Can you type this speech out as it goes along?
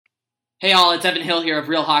Hey all, it's Evan Hill here of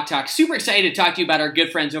Real Hawk Talk. Super excited to talk to you about our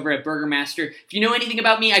good friends over at Burger Master. If you know anything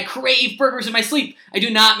about me, I crave burgers in my sleep. I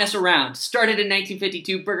do not mess around. Started in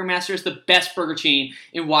 1952, Burger Master is the best burger chain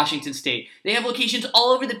in Washington State. They have locations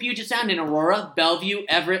all over the Puget Sound in Aurora, Bellevue,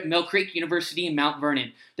 Everett, Mill Creek, University, and Mount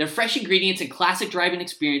Vernon. Their fresh ingredients and classic drive-in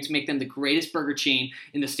experience make them the greatest burger chain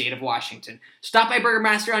in the state of Washington. Stop by Burger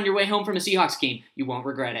Master on your way home from a Seahawks game. You won't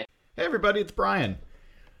regret it. Hey everybody, it's Brian.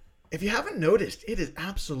 If you haven't noticed, it is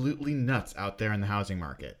absolutely nuts out there in the housing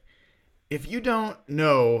market. If you don't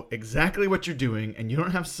know exactly what you're doing and you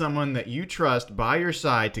don't have someone that you trust by your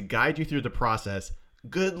side to guide you through the process,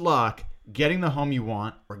 good luck getting the home you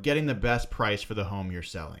want or getting the best price for the home you're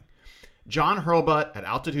selling. John Hurlbut at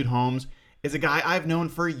Altitude Homes is a guy I've known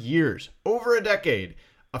for years, over a decade,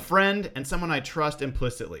 a friend and someone I trust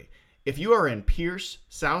implicitly. If you are in Pierce,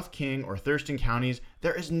 South King, or Thurston counties,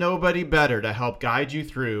 there is nobody better to help guide you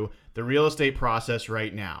through the real estate process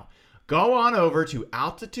right now. Go on over to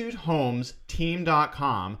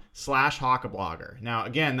altitudehomesteam.com/hawkblogger. Now,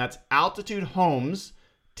 again, that's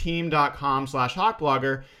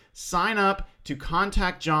altitudehomesteam.com/hawkblogger. Sign up to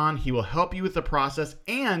contact John. He will help you with the process,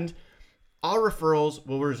 and all referrals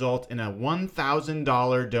will result in a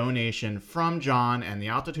 $1,000 donation from John and the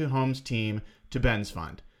Altitude Homes team to Ben's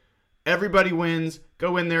Fund. Everybody wins.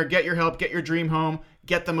 Go in there, get your help, get your dream home,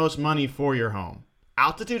 get the most money for your home.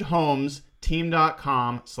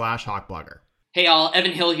 altitudehomesteam.com/hawkblogger. Hey all,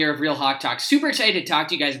 Evan Hill here of Real Hawk Talk. Super excited to talk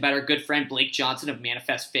to you guys about our good friend Blake Johnson of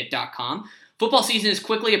ManifestFit.com. Football season is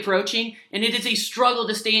quickly approaching, and it is a struggle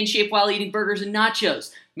to stay in shape while eating burgers and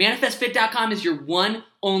nachos. ManifestFit.com is your one,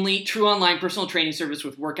 only, true online personal training service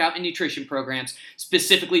with workout and nutrition programs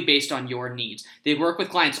specifically based on your needs. They work with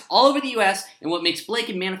clients all over the U.S., and what makes Blake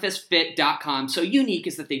and ManifestFit.com so unique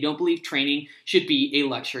is that they don't believe training should be a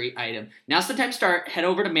luxury item. Now's the time to start. Head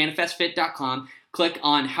over to ManifestFit.com. Click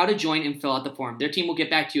on how to join and fill out the form. Their team will get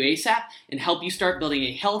back to you ASAP and help you start building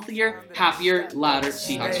a healthier, happier, louder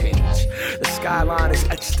Seahawks fan. The skyline is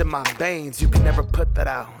etched in my veins. You can never put that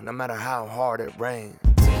out, no matter how hard it rains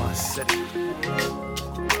in my city.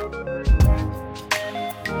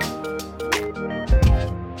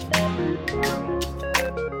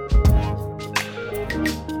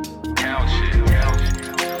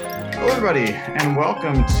 Hello everybody, and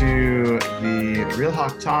welcome to the Real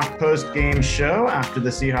Hawk Talk post-game show after the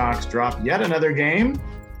Seahawks drop yet another game,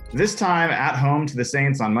 this time at home to the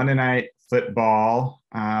Saints on Monday Night Football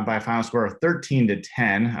by a final score of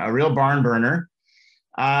 13-10, a real barn burner.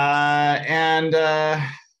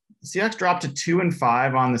 Seahawks dropped to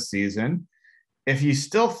 2-5 on the season. If you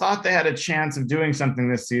still thought they had a chance of doing something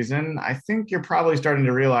this season, I think you're probably starting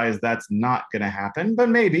to realize that's not going to happen, but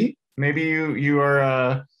maybe you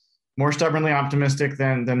are more stubbornly optimistic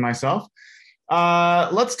than myself.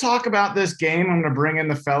 Let's talk about this game. I'm going to bring in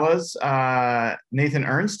the fellas. Nathan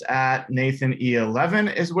Ernst at Nathan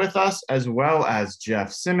E11 is with us, as well as Jeff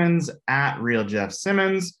Simmons at Real Jeff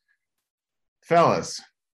Simmons. Fellas,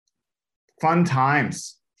 fun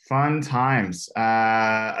times. Once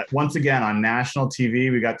again, on national TV,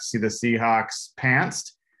 we got to see the Seahawks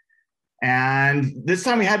pantsed. And this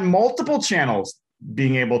time we had multiple channels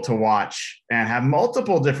being able to watch and have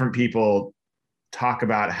multiple different people talk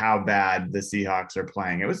about how bad the Seahawks are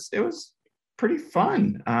playing. It was pretty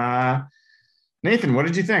fun. Nathan, what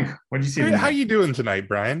did you think? What did you see? How you doing tonight,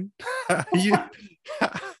 Brian?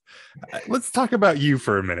 Let's talk about you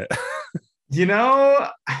for a minute.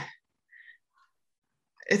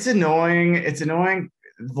 It's annoying.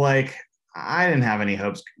 Like, I didn't have any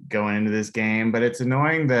hopes going into this game, but it's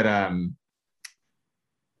annoying that,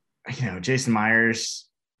 Jason Myers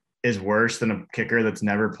is worse than a kicker that's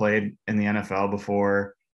never played in the NFL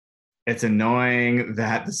before. It's annoying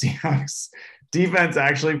that the Seahawks defense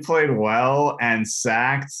actually played well and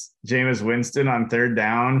sacked Jameis Winston on third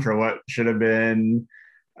down for what should have been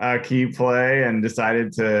a key play and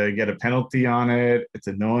decided to get a penalty on it. It's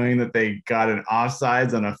annoying that they got an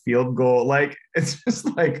offsides on a field goal. Like, it's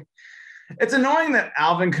just like, it's annoying that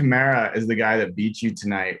Alvin Kamara is the guy that beat you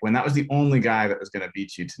tonight when that was the only guy that was going to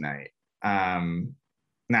beat you tonight.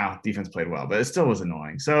 Now, defense played well, but it still was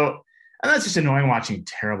annoying. So, and that's just annoying watching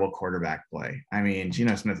terrible quarterback play. I mean,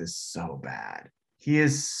 Geno Smith is so bad. He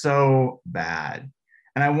is so bad.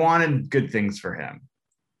 And I wanted good things for him.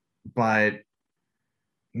 But,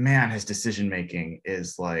 man, his decision-making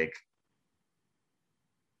is like,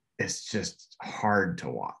 it's just hard to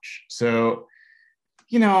watch. So,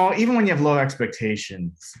 even when you have low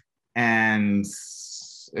expectations, and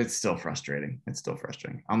it's still frustrating.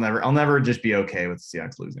 I'll never just be okay with the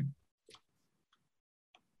Seahawks losing.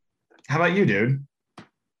 How about you, dude?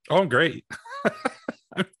 Oh, I'm great.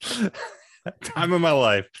 Time of my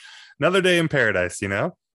life. Another day in paradise,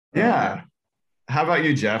 Yeah. How about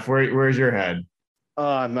you, Jeff? Where's your head?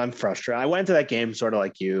 I'm frustrated. I went to that game sort of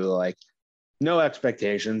like you, like no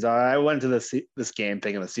expectations. I went to this game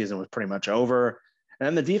thinking the season was pretty much over, and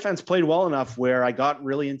then the defense played well enough where I got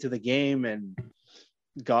really into the game and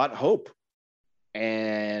got hope,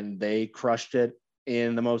 and they crushed it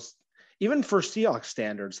in the most, even for Seahawks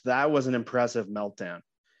standards, that was an impressive meltdown.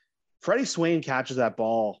 Freddie Swain catches that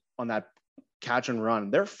ball on that catch and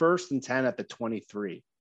run. They're 1st and 10 at the 23.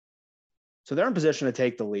 So they're in position to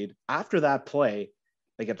take the lead. After that play,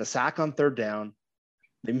 they get the sack on 3rd down.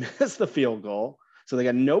 They miss the field goal. So they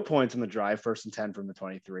got no points in the drive, 1st and 10 from the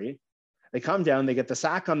 23. They come down, they get the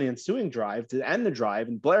sack on the ensuing drive to end the drive,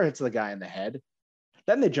 and Blair hits the guy in the head.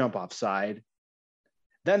 Then they jump offside.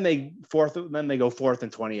 Then they go 4th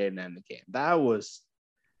and 28 and end the game. That was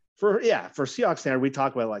for Seahawks standard. We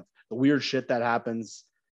talk about like the weird shit that happens.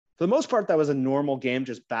 For the most part, that was a normal game,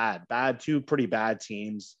 just bad, two pretty bad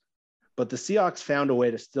teams. But the Seahawks found a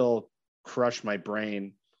way to still crush my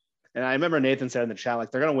brain. And I remember Nathan said in the chat,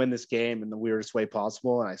 like, they're going to win this game in the weirdest way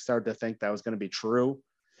possible. And I started to think that was going to be true.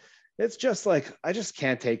 It's just like, I just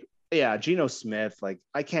can't take, Geno Smith, like,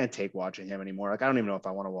 I can't take watching him anymore. Like, I don't even know if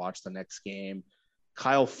I want to watch the next game.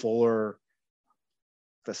 Kyle Fuller,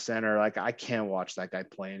 the center, like, I can't watch that guy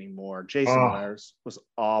play anymore. Jason Myers was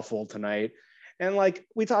awful tonight. And like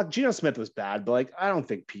we talked, Geno Smith was bad, but like I don't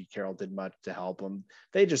think Pete Carroll did much to help him.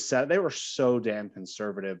 They just said they were so damn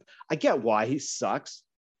conservative. I get why he sucks,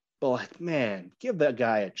 but like, man, give that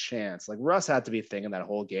guy a chance. Like Russ had to be thinking that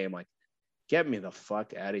whole game, like, get me the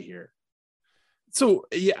fuck out of here. So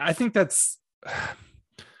yeah, I think that's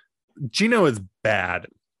Geno is bad.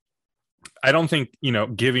 I don't think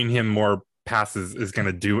giving him more passes is going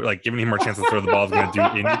to do, like, giving him more chances to throw the ball is going to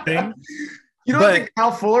do anything. You don't think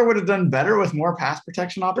Kyle Fuller would have done better with more pass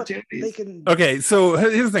protection opportunities? Okay, so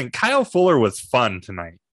here's the thing. Kyle Fuller was fun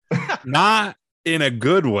tonight. Not in a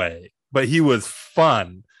good way, but he was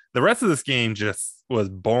fun. The rest of this game just was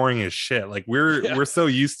boring as shit. Like we're so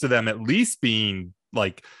used to them at least being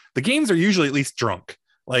like, the games are usually at least drunk.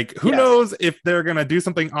 Like who knows if they're going to do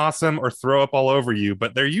something awesome or throw up all over you,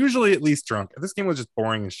 but they're usually at least drunk. This game was just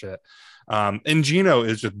boring as shit. And Geno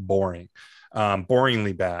is just boring,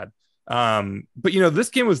 boringly bad. But this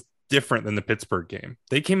game was different than the Pittsburgh game.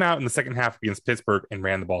 They came out in the second half against Pittsburgh and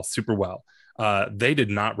ran the ball super well. They did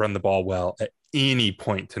not run the ball well at any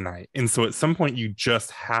point tonight. And so at some point you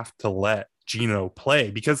just have to let Geno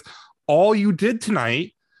play, because all you did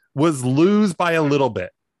tonight was lose by a little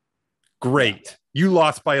bit. Great. You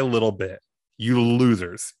lost by a little bit. You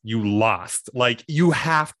losers. You lost. Like, you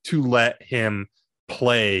have to let him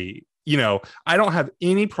play. I don't have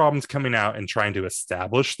any problems coming out and trying to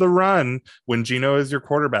establish the run when Geno is your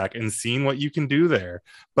quarterback and seeing what you can do there.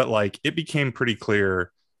 But like, it became pretty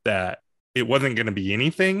clear that it wasn't going to be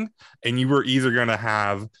anything. And you were either going to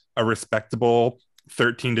have a respectable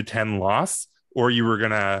 13-10 loss, or you were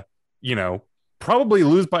going to, probably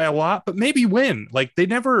lose by a lot, but maybe win. Like, they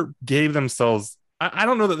never gave themselves, I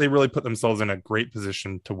don't know that they really put themselves in a great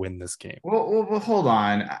position to win this game. Well, hold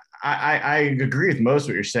on. I agree with most of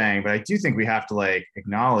what you're saying, but I do think we have to like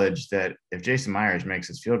acknowledge that if Jason Myers makes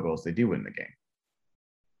his field goals, they do win the game.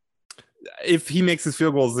 If he makes his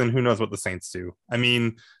field goals, then who knows what the Saints do? I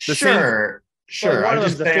mean, sure. Well, one I'm of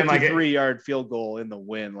just them's a saying, 53-yard field goal in the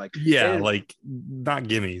win. Like, like not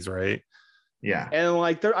gimmies, right? Yeah. And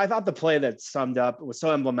like, I thought the play that summed up was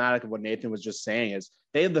so emblematic of what Nathan was just saying is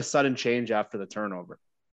they have the sudden change after the turnover,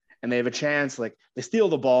 and they have a chance. Like, they steal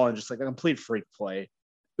the ball and just like a complete freak play.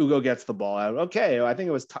 Ugo gets the ball out. Okay, I think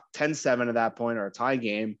it was 10-7 at that point, or a tie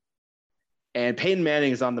game. And Peyton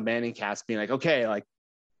Manning is on the Manning cast being like, okay, like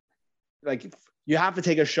you have to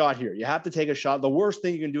take a shot here. You have to take a shot. The worst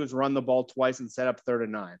thing you can do is run the ball twice and set up 3rd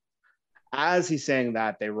and 9. As he's saying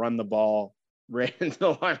that, they run the ball right into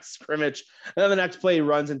the line of scrimmage. And then the next play, he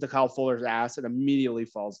runs into Kyle Fuller's ass and immediately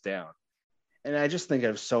falls down. And I just think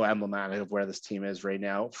it's so emblematic of where this team is right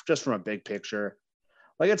now, just from a big picture.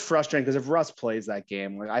 Like, it's frustrating because if Russ plays that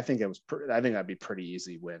game, like, I think that'd be pretty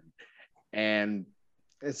easy win. And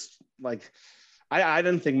it's like, I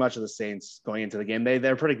didn't think much of the Saints going into the game.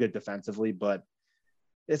 They're pretty good defensively, but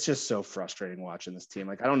it's just so frustrating watching this team.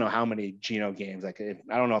 Like, I don't know how many Geno games I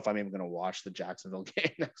don't know if I'm even going to watch the Jacksonville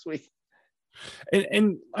game next week.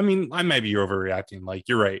 And I mean, I might be overreacting. Like,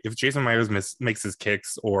 you're right. If Jason Myers makes his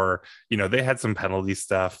kicks, or, they had some penalty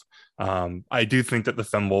stuff. I do think that the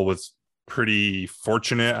fumble was pretty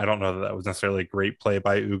fortunate. I don't know that was necessarily a great play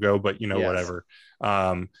by Ugo, but yes. Whatever.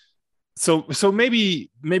 So maybe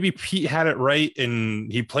Pete had it right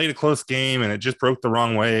and he played a close game and it just broke the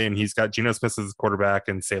wrong way, and he's got Geno Smith as quarterback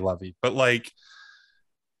and say lovey. But like,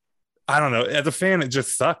 I don't know. As a fan, it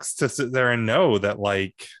just sucks to sit there and know that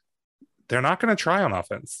like they're not going to try on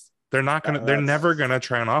offense. They're not going to. They're never going to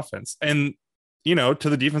try on offense. And to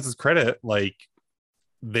the defense's credit, like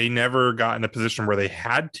they never got in a position where they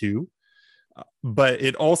had to. But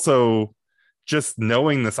it also just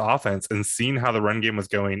knowing this offense and seeing how the run game was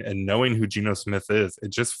going and knowing who Geno Smith is,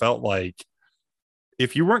 it just felt like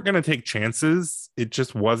if you weren't going to take chances, it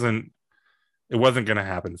just wasn't. It wasn't going to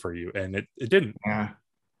happen for you, and it didn't. Yeah.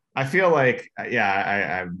 I feel like, I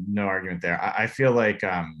have no argument there. I feel like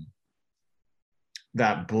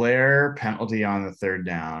that Blair penalty on the third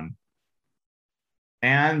down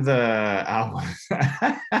and the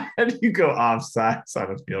how do you go offsides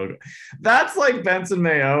on a field goal? That's like Benson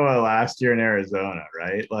Mayowa last year in Arizona,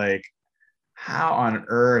 right? Like, how on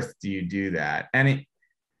earth do you do that?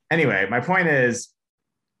 Anyway, my point is,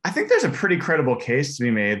 I think there's a pretty credible case to be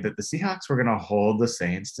made that the Seahawks were going to hold the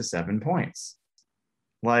Saints to 7 points.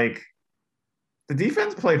 Like, the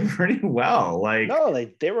defense played pretty well. Like, no,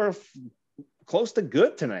 they were close to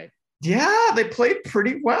good tonight. Yeah, they played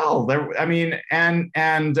pretty well. I made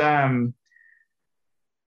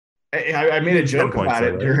a joke about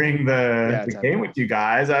it during the game with you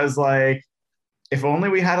guys. I was like, if only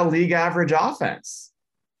we had a league average offense.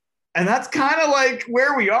 And that's kind of like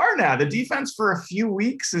where we are now. The defense for a few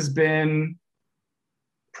weeks has been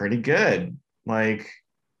pretty good. Like,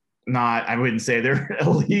 I wouldn't say they're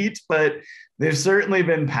elite, but they've certainly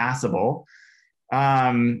been passable.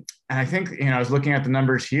 And I think, I was looking at the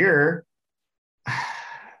numbers here.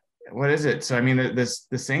 What is it? So, I mean,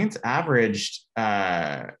 the Saints averaged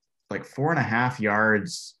like 4.5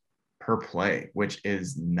 yards per play, which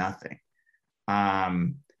is nothing. You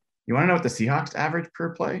want to know what the Seahawks average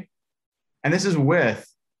per play? And this is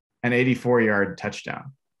with an 84-yard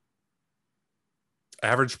touchdown.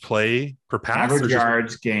 Average play per pass? Average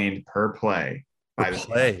yards gained per play. Per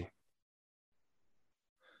play.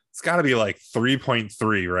 It's got to be like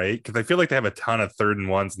 3.3, right? Because I feel like they have a ton of 3rd and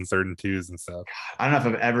 1s and 3rd and 2s and stuff. I don't know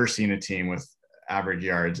if I've ever seen a team with average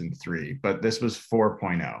yards in 3, but this was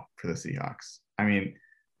 4.0 for the Seahawks. I mean,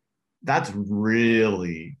 that's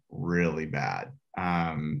really, really bad.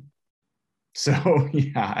 So,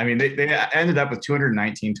 yeah, I mean, they ended up with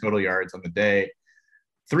 219 total yards on the day,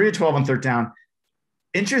 3 of 12 on third down.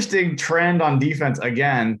 Interesting trend on defense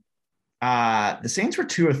again. The Saints were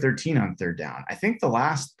 2 of 13 on third down. I think the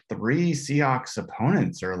last 3 Seahawks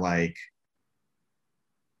opponents are like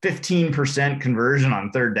 15% conversion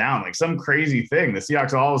on third down, like some crazy thing. The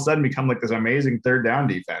Seahawks all of a sudden become like this amazing third down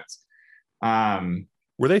defense.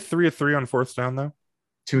 Were they 3 of 3 on fourth down though?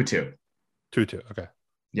 2 of 2. 2 of 2. Okay.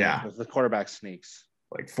 Yeah. The quarterback sneaks.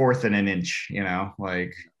 Like 4th and an inch,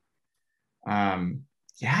 like,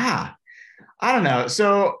 yeah, I don't know.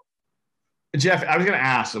 So, Jeff, I was going to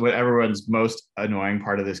ask what everyone's most annoying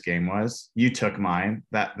part of this game was. You took mine.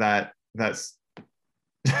 That's,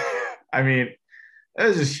 I mean, it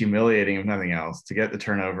was just humiliating if nothing else to get the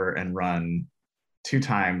turnover and run 2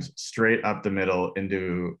 times straight up the middle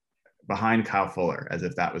into behind Kyle Fuller as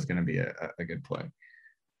if that was going to be a good play.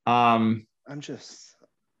 I'm just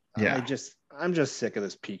sick of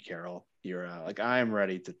this Pete Carroll era. Like, I'm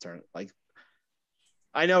ready to turn. Like,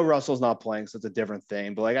 I know Russell's not playing, so it's a different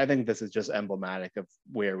thing. But like, I think this is just emblematic of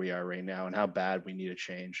where we are right now and how bad we need to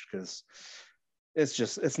change, because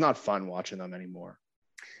it's not fun watching them anymore.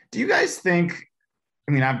 Do you guys think?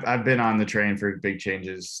 I mean, I've been on the train for big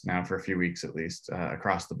changes now for a few weeks at least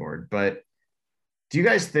across the board. But do you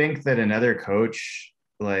guys think that another coach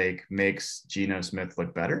like makes Geno Smith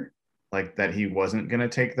look better? Like that he wasn't going to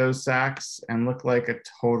take those sacks and look like a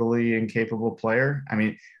totally incapable player? I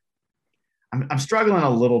mean, I'm struggling a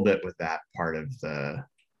little bit with that part of the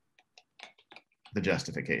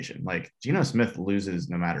justification. Like, Geno Smith loses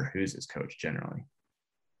no matter who's his coach generally.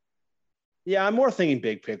 Yeah, I'm more thinking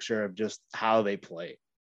big picture of just how they play.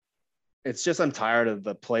 It's just I'm tired of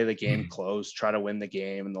the play the game close, try to win the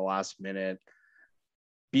game in the last minute,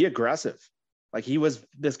 be aggressive. Like, he was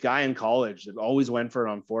this guy in college that always went for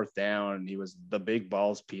it on fourth down. He was the big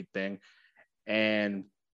balls Pete thing. And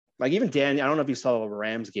like, even Dan, I don't know if you saw the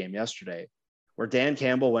Rams game yesterday, where Dan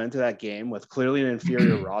Campbell went to that game with clearly an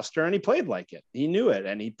inferior roster, and he played like it. He knew it,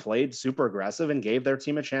 and he played super aggressive and gave their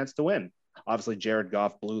team a chance to win. Obviously, Jared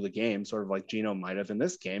Goff blew the game, sort of like Geno might have in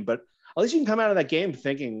this game, but at least you can come out of that game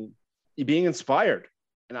thinking, being inspired.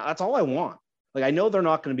 And that's all I want. Like, I know they're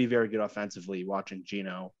not going to be very good offensively watching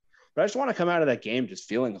Geno, but I just want to come out of that game just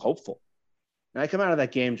feeling hopeful. And I come out of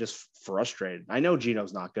that game just frustrated. I know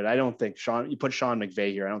Geno's not good. I don't think you put Sean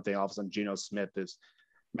McVay here, I don't think all of a sudden Geno Smith is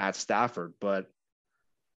Matt Stafford, but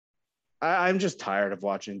I'm just tired of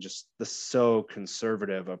watching just the so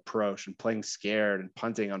conservative approach and playing scared and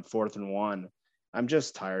punting on 4th and 1. I'm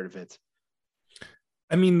just tired of it.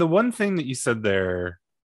 I mean, the one thing that you said there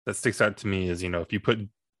that sticks out to me is, if you put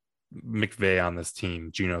McVay on this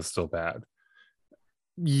team, Gino's still bad.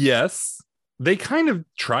 Yes, they kind of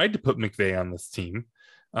tried to put McVay on this team.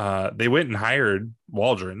 They went and hired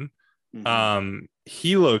Waldron. Mhm.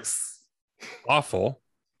 He looks awful.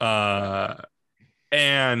 And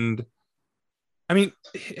I mean,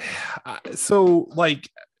 so like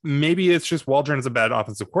maybe it's just Waldron is a bad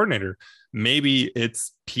offensive coordinator. Maybe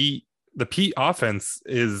it's Pete. The Pete offense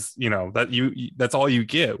is, that's all you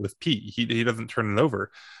get with Pete. He doesn't turn it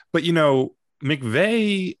over. But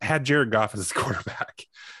McVay had Jared Goff as his quarterback,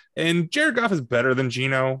 and Jared Goff is better than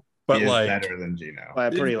Gino. But He is like better than Gino. By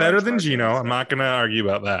a pretty better large than margin, Gino. so. I'm not going to argue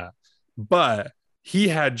about that. But he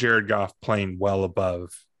had Jared Goff playing well above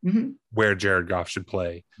where Jared Goff should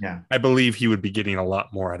play. Yeah. I believe he would be getting a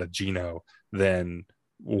lot more out of Gino than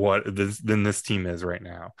this team is right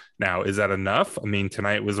now. Now, is that enough? I mean,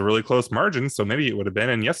 tonight was a really close margin, so maybe it would have been.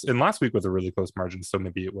 And yes, and last week was a really close margin, so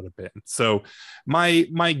maybe it would have been. So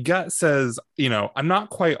my gut says, I'm not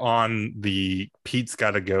quite on the Pete's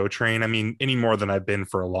got to go train. I mean, any more than I've been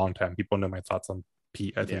for a long time. People know my thoughts on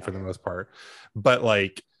Pete, I think, for the most part. But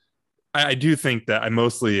like, I do think that I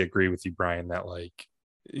mostly agree with you, Brian, that like,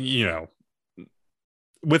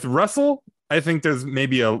 with Russell, I think there's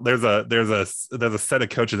maybe there's a set of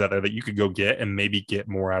coaches out there that you could go get and maybe get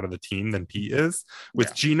more out of the team than Pete is.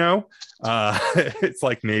 With Gino, it's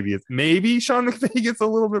like maybe Sean McVay gets a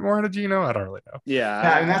little bit more out of Gino. I don't really know.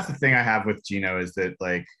 Yeah, and that's the thing I have with Gino is that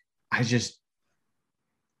like I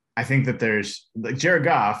think that there's like Jared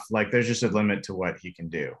Goff, like there's just a limit to what he can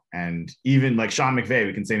do, and even like Sean McVay,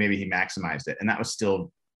 we can say maybe he maximized it, and that was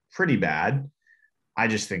still pretty bad. I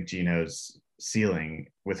just think Gino's ceiling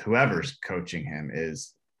with whoever's coaching him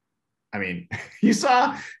is, I mean, you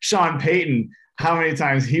saw Sean Payton, how many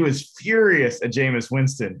times he was furious at Jameis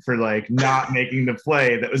Winston for like not making the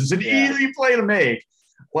play that was an easy play to make.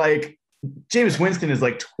 Like Jameis Winston is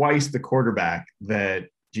like twice the quarterback that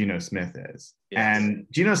Geno Smith is. Yes. And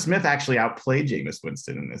Geno Smith actually outplayed Jameis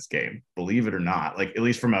Winston in this game, believe it or not, like at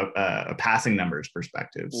least from a passing numbers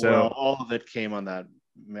perspective. So all of it came on that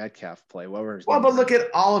Metcalf play. But look at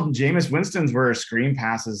all of Jameis Winston's were screen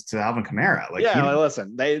passes to Alvin Kamara. Like,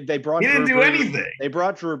 listen, they brought. He didn't do anything. They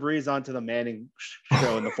brought Drew Brees onto the Manning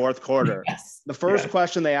show in the fourth quarter. The first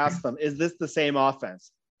question they asked them is, "This the same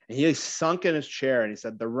offense?" And he sunk in his chair and he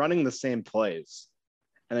said, "They're running the same plays,"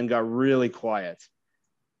 and then got really quiet.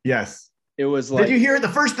 Yes. It was like, did you hear it? The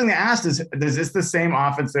first thing they asked is this the same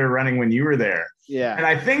offense they were running when you were there? Yeah. And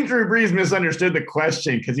I think Drew Brees misunderstood the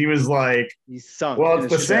question because he was like, he sunk. Well,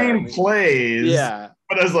 it's the same plays. Yeah.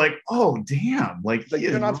 But I was like, oh, damn. Like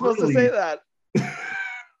you're not supposed to say that.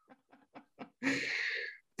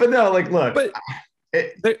 But no, like, look.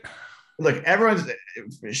 Look, everyone's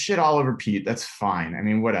shit all over Pete. That's fine. I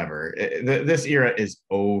mean, whatever. This era is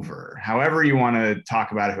over. However you want to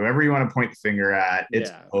talk about it, whoever you want to point the finger at,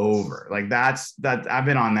 it's over. Like that's I've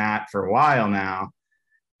been on that for a while now.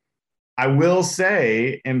 I will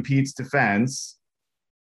say, in Pete's defense,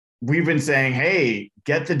 we've been saying, hey,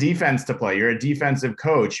 get the defense to play. You're a defensive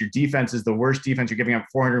coach. Your defense is the worst defense. You're giving up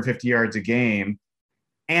 450 yards a game.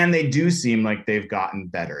 And they do seem like they've gotten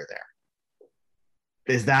better there.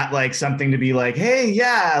 Is that like something to be like, hey,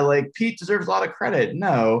 yeah, like Pete deserves a lot of credit?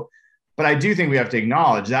 No, but I do think we have to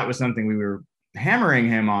acknowledge that was something we were hammering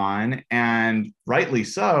him on, and rightly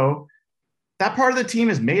so. That part of the team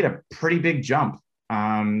has made a pretty big jump.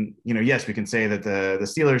 Yes, we can say that the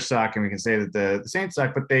Steelers suck, and we can say that the Saints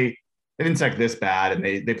suck, but they didn't suck this bad, and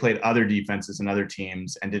they played other defenses and other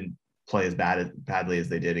teams and didn't play as badly as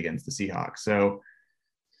they did against the Seahawks. So,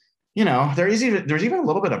 there's even a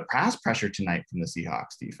little bit of pass pressure tonight from the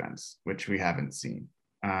Seahawks defense, which we haven't seen.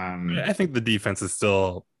 I think the defense is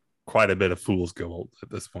still quite a bit of fool's gold at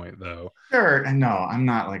this point, though. Sure, and no, I'm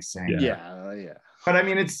not like saying yeah. But I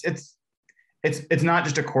mean, it's not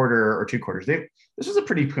just a quarter or two quarters. This was a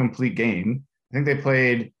pretty complete game. I think they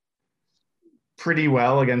played pretty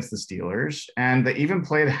well against the Steelers, and they even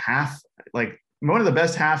played one of the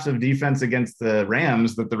best halves of defense against the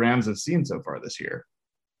Rams that the Rams have seen so far this year.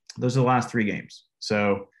 Those are the last three games.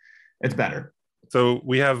 So it's better. So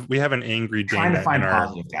we have an angry Dana. Trying to find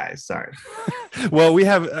positive guys. Sorry. Well, we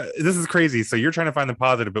have, this is crazy. So you're trying to find the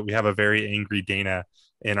positive, but we have a very angry Dana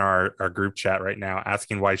in our group chat right now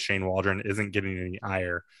asking why Shane Waldron isn't getting any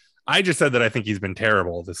ire. I just said that I think he's been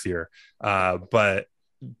terrible this year. But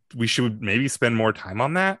we should maybe spend more time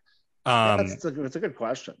on that. It's a good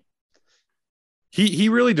question. He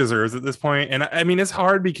really deserves at this point. And I mean, it's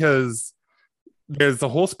hard because there's the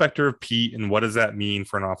whole specter of Pete and what does that mean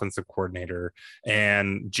for an offensive coordinator.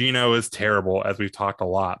 And Gino is terrible, as we've talked a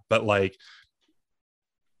lot, but like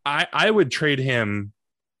I would trade him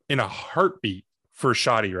in a heartbeat for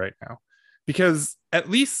Shoddy right now, because at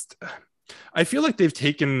least I feel like they've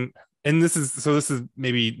taken, and this is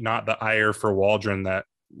maybe not the ire for Waldron that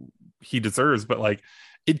he deserves, but like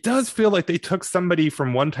it does feel like they took somebody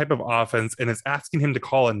from one type of offense and is asking him to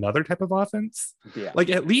call another type of offense. Yeah. Like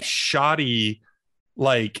at least Shoddy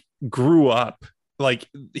like grew up, like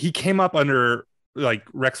he came up under like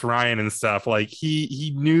Rex Ryan and stuff. Like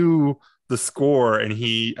he knew the score, and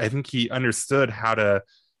I think he understood how to,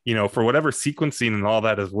 for whatever sequencing and all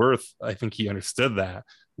that is worth, I think he understood that.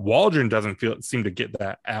 Waldron doesn't seem to get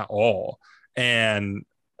that at all. And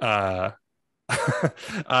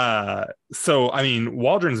so I mean,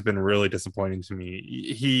 Waldron's been really disappointing to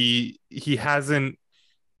me. He hasn't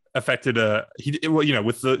affected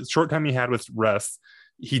with the short time he had with Russ,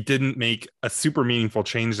 he didn't make a super meaningful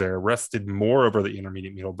change there. Russ did more over the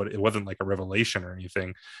intermediate middle, but it wasn't like a revelation or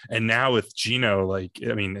anything. And now with Gino, like,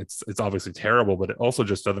 I mean, it's obviously terrible, but it also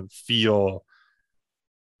just doesn't feel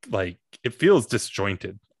like, it feels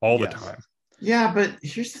disjointed all the time. Yeah, but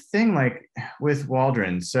here's the thing, like with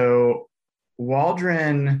Waldron. So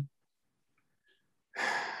Waldron,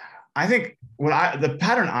 I think the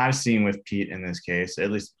pattern I've seen with Pete in this case,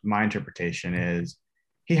 at least my interpretation, is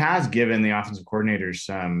he has given the offensive coordinators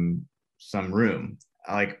some room.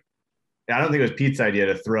 Like, I don't think it was Pete's idea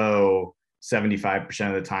to throw 75%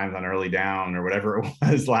 of the times on early down or whatever it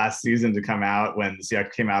was last season to come out when the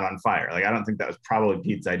Seahawks came out on fire. Like, I don't think that was probably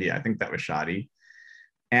Pete's idea. I think that was Shoddy.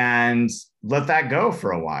 And let that go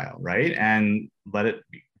for a while, right? And let it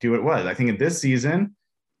do what it was. I think in this season,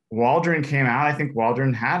 Waldron came out. I think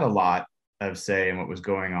Waldron had a lot of say in what was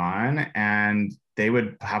going on, and they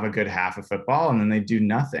would have a good half of football, and then they do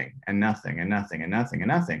nothing and nothing and nothing and nothing and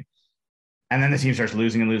nothing. And then the team starts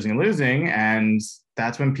losing and losing and losing. And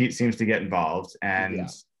that's when Pete seems to get involved. And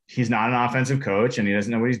he's not an offensive coach, and he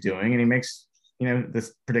doesn't know what he's doing. And he makes,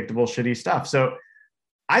 this predictable, shitty stuff. So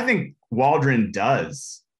I think Waldron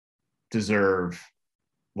does deserve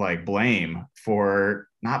like blame for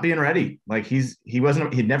not being ready. Like he'd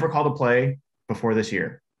never called a play before this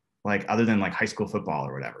year, like other than like high school football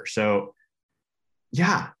or whatever. So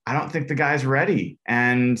yeah, I don't think the guy's ready.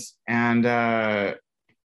 And part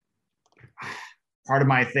of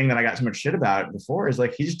my thing that I got so much shit about before is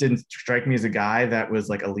like, he just didn't strike me as a guy that was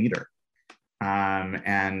like a leader.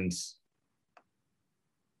 And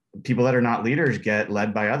people that are not leaders get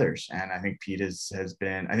led by others. And I think Pete has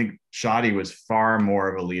been, I think Shoddy was far more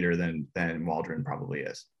of a leader than Waldron probably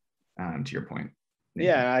is, to your point.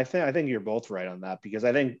 Yeah, I think you're both right on that, because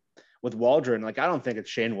I think with Waldron, like, I don't think it's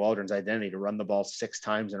Shane Waldron's identity to run the ball 6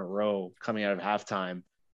 times in a row coming out of halftime.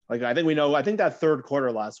 Like, I think that third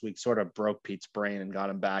quarter last week sort of broke Pete's brain and got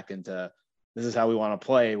him back into, this is how we want to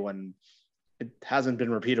play, when it hasn't been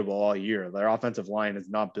repeatable all year. Their offensive line is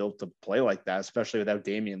not built to play like that, especially without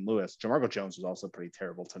Damian Lewis. Jamarco Jones was also pretty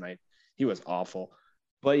terrible tonight. He was awful.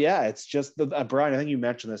 But yeah, it's just Brian, I think you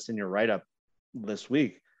mentioned this in your write-up this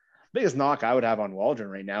week. Biggest knock I would have on Waldron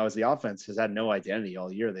right now is the offense has had no identity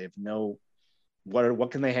all year. They have no,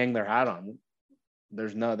 what can they hang their hat on? They're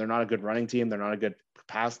not a good running team. They're not a good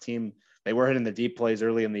pass team. They were hitting the deep plays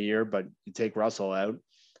early in the year, but you take Russell out,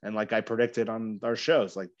 and like I predicted on our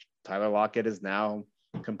shows, like Tyler Lockett is now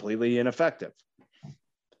completely ineffective.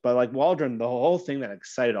 But like Waldron, the whole thing that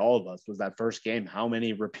excited all of us was that first game, how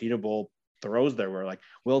many repeatable throws there were, like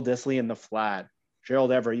Will Dissly in the flat,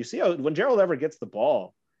 Gerald Everett. You see how when Gerald Everett gets the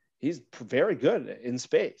ball, he's very good in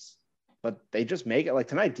space, but they just make it. Like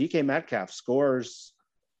tonight, DK Metcalf scores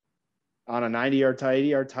on a 90-yard to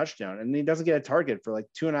 80-yard touchdown, and he doesn't get a target for like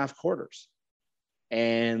 2.5 quarters.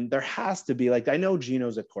 And there has to be, like, I know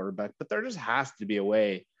Gino's a quarterback, but there just has to be a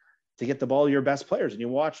way to get the ball to your best players. And you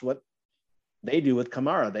watch what they do with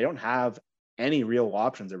Kamara. They don't have any real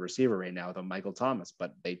options at receiver right now with Michael Thomas,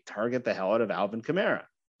 but they target the hell out of Alvin Kamara.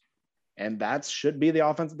 And that should be the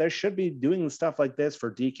offense. They should be doing stuff like this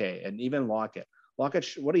for DK and even Lockett. Lockett,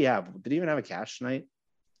 what do you have? Did he even have a catch tonight?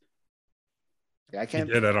 Yeah, I can't.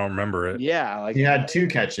 He did. I don't remember it. Yeah, like he had 2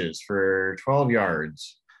 catches for 12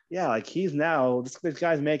 yards. Yeah, like he's now this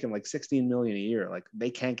guy's making like $16 million a year. Like they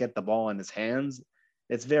can't get the ball in his hands.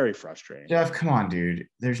 It's very frustrating. Jeff, come on, dude.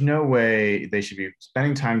 There's no way they should be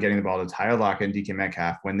spending time getting the ball to Tyler Lockett and DK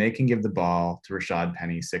Metcalf when they can give the ball to Rashad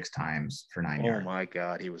Penny 6 times for 9 yards. Oh my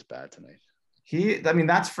God, he was bad tonight.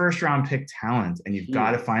 That's first round pick talent, and you've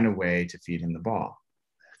got to find a way to feed him the ball.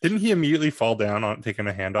 Didn't he immediately fall down on taking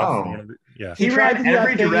a handoff? Oh. Yeah. He tried to ran do that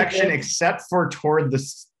every thing he direction did. except for toward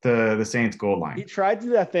the Saints goal He line. tried to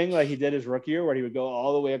do that thing like he did his rookie year where he would go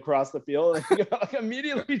all the way across the field and he got like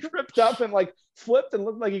immediately tripped up and like flipped and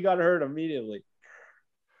looked like he got hurt immediately.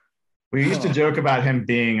 We used to joke about him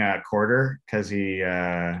being a quarter because he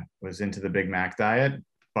was into the Big Mac diet,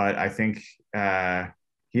 but I think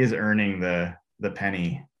he is earning the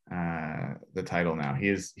penny, the title now.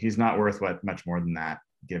 He's not worth much more than that,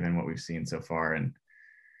 given what we've seen so far. And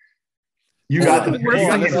you got the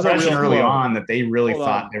impression early on that they really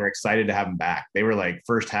thought they were excited to have him back. They were like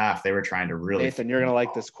first half, they were trying to really. Nathan, you're gonna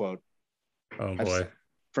like this quote. Oh boy.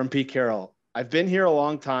 From Pete Carroll. I've been here a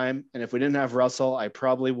long time, and if we didn't have Russell, I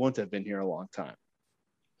probably wouldn't have been here a long time.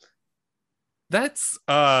 That's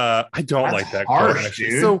I don't That's like that harsh, quote, actually.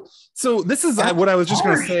 dude. So this is That's what I was just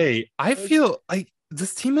gonna harsh. say. I feel like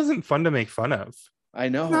this team isn't fun to make fun of. I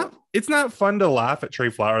know. It's not fun to laugh at Trey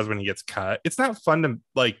Flowers when he gets cut. It's not fun to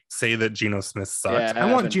like say that Geno Smith sucks. Yeah,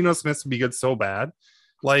 I want Geno Smith to be good so bad.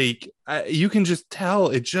 Like you can just tell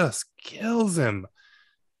it just kills him.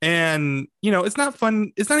 And it's not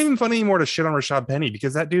fun. It's not even fun anymore to shit on Rashad Penny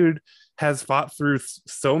because that dude has fought through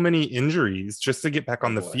so many injuries just to get back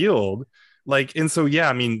on the field. Like, and so yeah,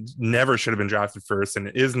 I mean, never should have been drafted first, and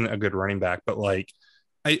isn't a good running back. But like,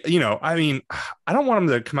 I don't want him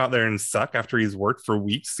to come out there and suck after he's worked for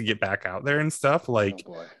weeks to get back out there and stuff. Like,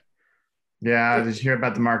 yeah, did you hear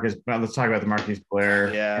about the Marcus? Well, let's talk about the Marquise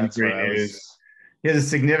Blair. Yeah, that's great news. He has a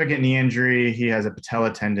significant knee injury. He has a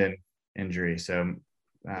patella tendon injury. So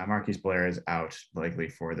Marquise Blair is out likely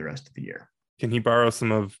for the rest of the year. Can he borrow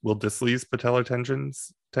some of Will Dissly's patellar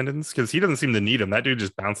tendons? Because he doesn't seem to need them. That dude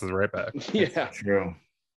just bounces right back. Yeah, true.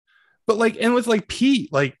 But like, and with like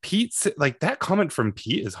Pete's like that comment from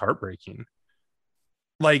Pete is heartbreaking.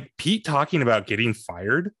 Like Pete talking about getting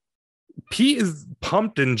fired. Pete is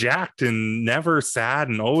pumped and jacked and never sad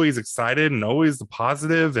and always excited and always the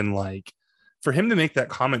positive. And like for him to make that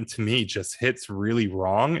comment to me just hits really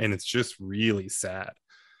wrong. And it's just really sad.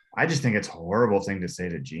 I just think it's a horrible thing to say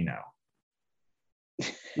to Geno.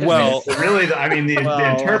 Well,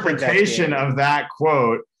 the interpretation of that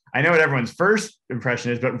quote, I know what everyone's first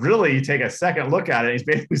impression is, but really you take a second look at it. He's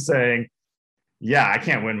basically saying, yeah, I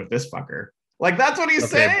can't win with this fucker. Like that's what he's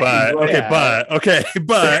saying. But that's what he's saying.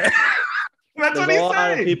 A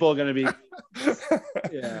lot of people are going to be,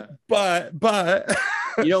 yeah. But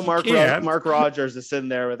Mark Rogers is sitting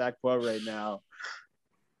there with that quote right now.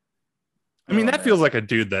 I mean, that feels like a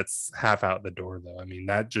dude that's half out the door, though. I mean,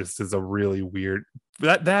 that just is a really weird.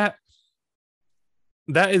 That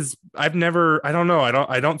is. I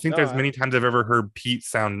don't think there's many times I've ever heard Pete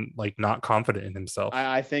sound like not confident in himself.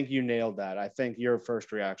 I think you nailed that. I think your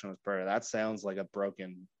first reaction was perfect. That sounds like a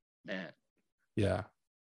broken man. Yeah.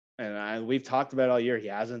 And we've talked about it all year. He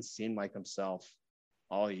hasn't seemed like himself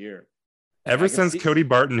all year. Ever since Cody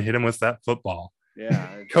Barton hit him with that football.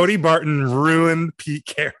 Yeah. Cody Barton ruined Pete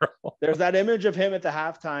Carroll. There's that image of him at the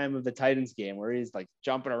halftime of the Titans game where he's like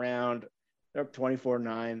jumping around. They're up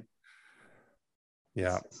 24-9.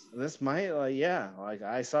 Yeah. This might, like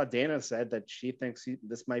I saw Dana said that she thinks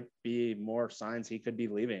this might be more signs he could be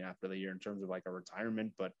leaving after the year in terms of like a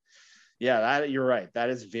retirement. But yeah, that you're right. That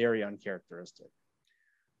is very uncharacteristic.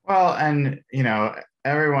 Well, and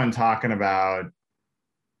everyone talking about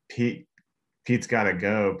Pete's got to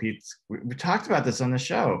go. We talked about this on the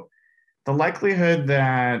show. The likelihood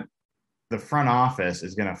that the front office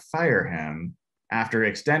is going to fire him after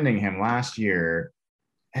extending him last year,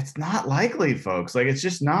 it's not likely, folks. Like, it's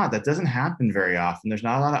just not. That doesn't happen very often. There's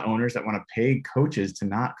not a lot of owners that want to pay coaches to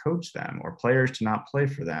not coach them or players to not play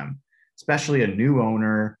for them, especially a new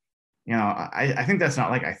owner. I think that's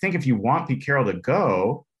not like, I think if you want Pete Carroll to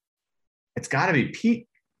go, it's got to be Pete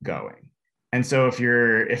going. And so if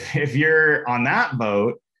you're on that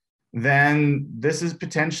boat, then this is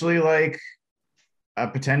potentially like a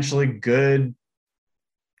potentially good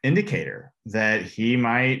indicator that he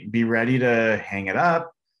might be ready to hang it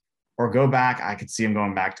up or go back. I could see him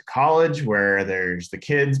going back to college where there's the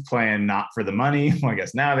kids playing not for the money. Well, I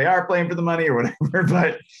guess now they are playing for the money or whatever,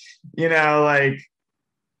 but like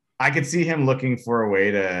I could see him looking for a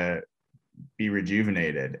way to be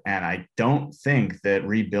rejuvenated. And I don't think that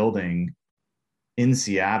rebuilding in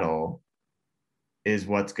Seattle is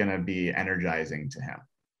what's going to be energizing to him.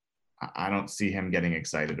 I don't see him getting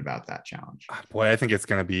excited about that challenge. Boy, I think it's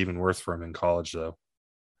going to be even worse for him in college, though.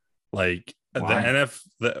 Like Why?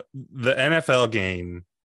 the NFL game,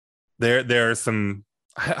 there are some.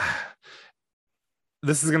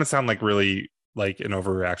 This is going to sound like really like an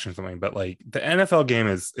overreaction or something, but like the NFL game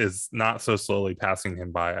is not so slowly passing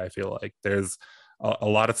him by. I feel like there's a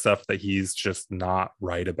lot of stuff that he's just not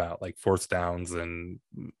right about, like forced downs and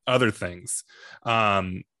other things.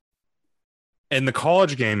 And the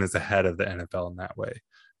college game is ahead of the NFL in that way.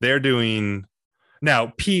 They're doing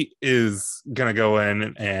now. Pete is going to go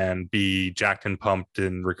in and be jacked and pumped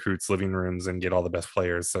in recruits' living rooms and get all the best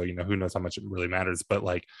players. So, who knows how much it really matters. But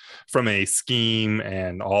like from a scheme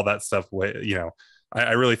and all that stuff,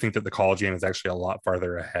 I really think that the college game is actually a lot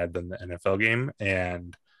farther ahead than the NFL game.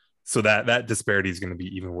 And so that disparity is going to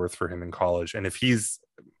be even worse for him in college. And if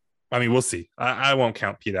we'll see. I won't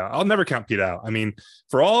count Pete out. I'll never count Pete out. I mean,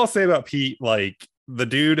 for all I'll say about Pete, like the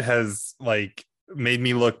dude has like made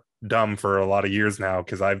me look dumb for a lot of years now,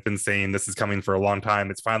 because I've been saying this is coming for a long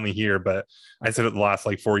time. It's finally here, but I said it the last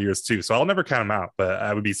like 4 years too. So I'll never count him out, but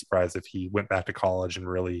I would be surprised if he went back to college and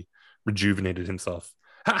really rejuvenated himself.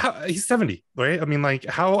 He's 70, right? I mean, like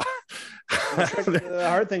how the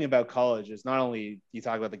hard thing about college is not only you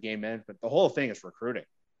talk about the game management, the whole thing is recruiting.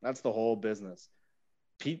 That's the whole business.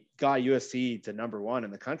 Pete got USC to number 1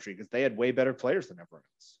 in the country because they had way better players than everyone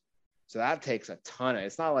else. So that takes a ton of.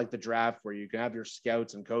 It's not like the draft where you can have your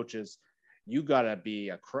scouts and coaches. You gotta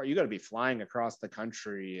be flying across the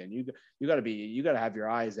country, and you gotta have your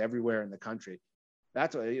eyes everywhere in the country.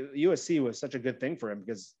 That's what USC was such a good thing for him,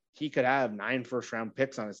 because he could have 9 first-round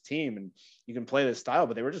picks on his team, and you can play this style.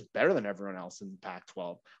 But they were just better than everyone else in the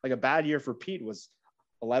Pac-12. Like a bad year for Pete was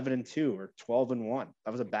 11-2 or 12-1.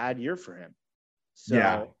 That was a bad year for him.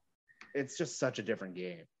 So it's just such a different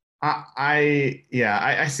game. I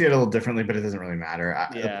see it a little differently, but it doesn't really matter.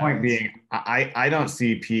 The point being, I don't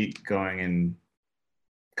see Pete going and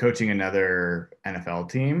coaching another NFL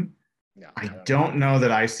team. No, I don't know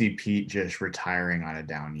that I see Pete just retiring on a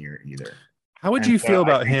down year either. How would you feel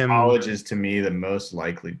about him? College is to me the most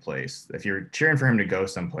likely place. If you're cheering for him to go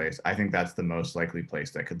someplace, I think that's the most likely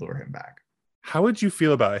place that could lure him back. How would you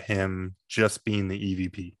feel about him just being the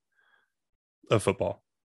EVP of football?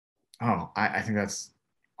 Oh, I think that's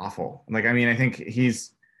awful. Like, I mean, I think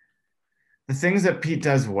the things that Pete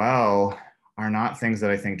does well are not things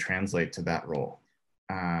that I think translate to that role.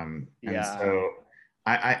 And so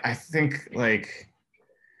I think like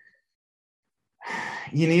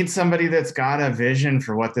you need somebody that's got a vision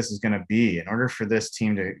for what this is going to be in order for this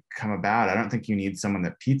team to come about. I don't think you need someone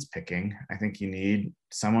that Pete's picking. I think you need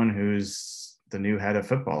someone who's the new head of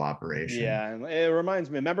football operation. Yeah. And it reminds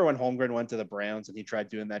me, remember when Holmgren went to the Browns and he tried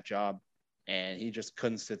doing that job and he just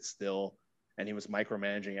couldn't sit still and he was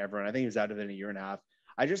micromanaging everyone. I think he was out of it in a year and a half.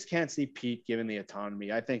 I just can't see Pete given the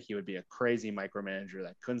autonomy. I think he would be a crazy micromanager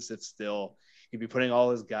that couldn't sit still. He'd be putting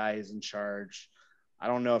all his guys in charge. I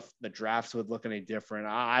don't know if the drafts would look any different.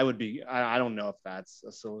 I don't know if that's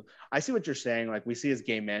so. I see what you're saying. Like, we see his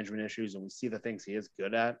game management issues and we see the things he is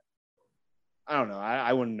good at. I don't know.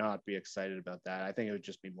 I would not be excited about that. I think it would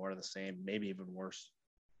just be more of the same, maybe even worse.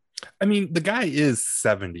 I mean, the guy is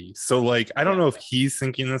 70. So like, I don't know if he's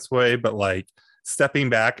thinking this way, but like stepping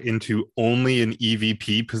back into only an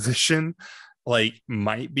EVP position, like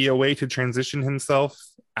might be a way to transition himself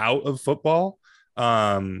out of football.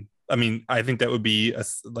 I mean, I think that would be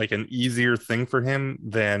an easier thing for him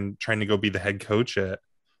than trying to go be the head coach at,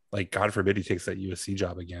 like, God forbid he takes that USC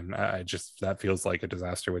job again. That feels like a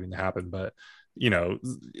disaster waiting to happen. But,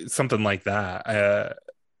 something like that.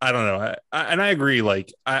 I don't know. And I agree.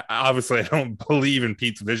 Like, obviously I don't believe in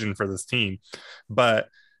Pete's vision for this team, but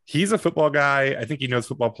he's a football guy. I think he knows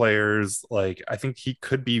football players. Like, I think he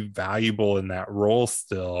could be valuable in that role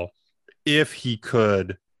still if he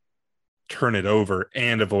could turn it over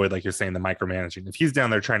and avoid, like you're saying, the micromanaging. If he's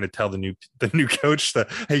down there trying to tell the new coach that,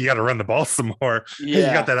 hey, you got to run the ball some more. Yeah. Hey,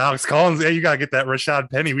 you got that Alex Collins. Hey, you got to get that Rashad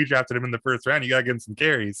Penny. We drafted him in the first round. You got to get him some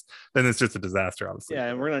carries. Then it's just a disaster, obviously. Yeah,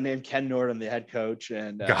 and we're going to name Ken Norton the head coach.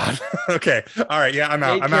 And God. Okay. All right. Yeah, I'm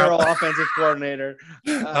out. I'm Carroll, out. Offensive coordinator.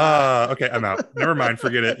 Okay, I'm out. Never mind.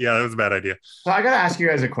 Forget it. Yeah, that was a bad idea. So I got to ask you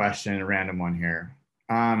guys a question, a random one here.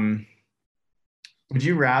 Would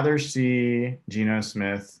you rather see Geno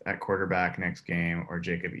Smith at quarterback next game or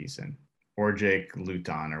Jacob Eason or Jake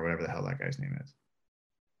Luton or whatever the hell that guy's name is?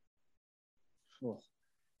 Cool.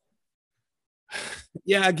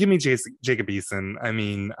 Yeah, give me Jacob Eason. I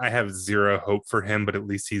mean, I have zero hope for him, but at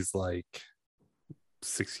least he's like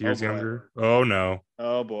 6 years younger. Oh, no.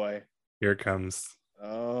 Oh, boy. Here it comes.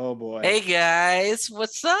 Oh, boy. Hey, guys.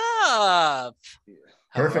 What's up?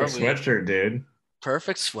 Perfect sweatshirt, dude.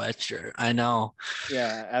 Perfect sweatshirt. I know.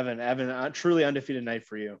 Yeah, Evan, a truly undefeated night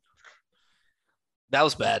for you. That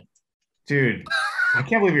was bad. Dude, I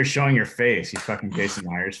can't believe you're showing your face, you fucking Jason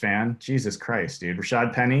Myers fan. Jesus Christ, dude.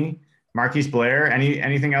 Rashad Penny, Marquise Blair,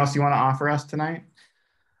 anything else you want to offer us tonight?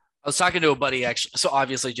 I was talking to a buddy, actually. So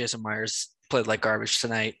obviously Jason Myers played like garbage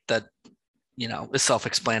tonight. That is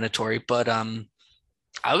self-explanatory. But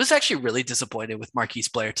I was actually really disappointed with Marquise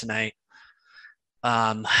Blair tonight.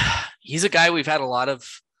 He's a guy we've had a lot of,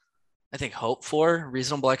 I think, hope for,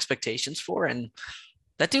 reasonable expectations for, and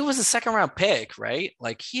that dude was a second round pick, right?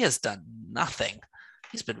 Like, he has done nothing.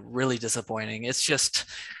 He's been really disappointing. It's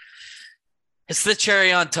the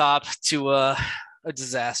cherry on top to a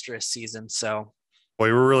disastrous season. So,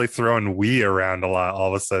 boy, we're really throwing we around a lot all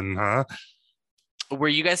of a sudden, huh? Were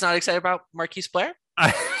you guys not excited about Marquise Blair?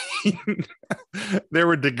 There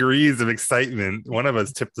were degrees of excitement. One of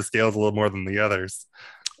us tipped the scales a little more than the others.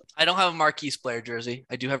 I don't have a Marquise Blair jersey.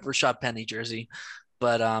 I do have a Rashad Penny jersey,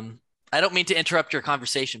 but I don't mean to interrupt your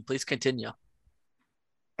conversation. Please continue.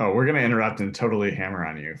 Oh, we're going to interrupt and totally hammer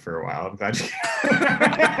on you for a while. I'm glad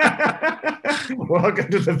Welcome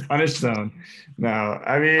to the punish zone. No,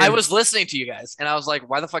 I mean, I was listening to you guys, and I was like,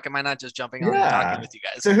 why the fuck am I not just jumping on and talking with you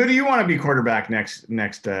guys? So who do you want to be quarterback next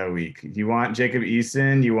week? Do you want Jacob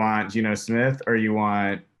Eason? You want Geno Smith? Or you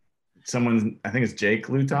want someone, I think it's Jake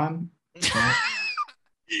Luton?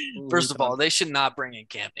 First of all, they should not bring in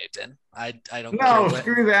Cam Newton. I don't No, care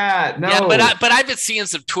screw that. No. Yeah, but I've been seeing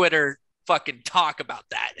some Twitter fucking talk about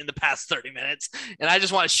that in the past 30 minutes, and I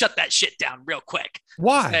just want to shut that shit down real quick.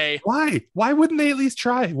 Why? Why wouldn't they at least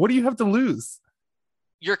try? What do you have to lose?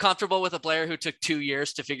 You're comfortable with a player who took 2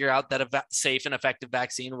 years to figure out that a safe and effective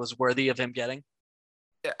vaccine was worthy of him getting?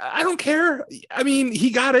 I don't care. I mean,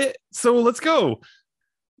 he got it, so let's go.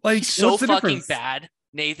 Like, he's so fucking difference? bad,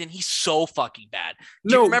 Nathan. He's so fucking bad.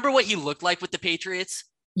 Do you remember what he looked like with the Patriots?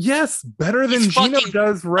 Yes, better than Geno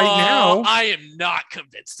does right now. I am not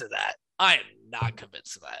convinced of that. I am not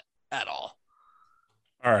convinced of that at all.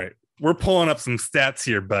 All right. We're pulling up some stats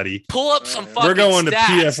here, buddy. Pull up some fucking We're going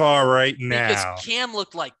stats, to PFR right now. Because Cam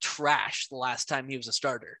looked like trash the last time he was a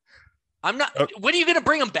starter. I'm not. What are you going to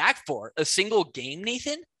bring him back for? A single game,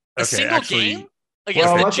 Nathan? Game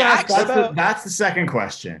against the Jacks? That's the second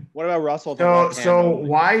question. What about Russell? So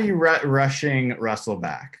why are you rushing Russell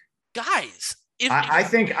back? Guys, I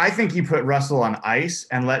think you put Russell on ice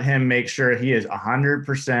and let him make sure he is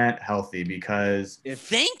 100% healthy, because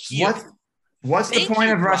thank you. What's the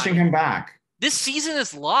point of rushing him back? This season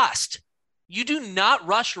is lost. You do not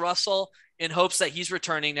rush Russell in hopes that he's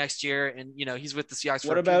returning next year and he's with the Seahawks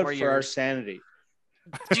for a few more years. What about for our sanity?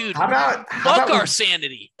 Dude, how about our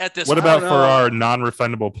sanity at this point? What about for our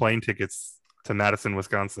non-refundable plane tickets to Madison,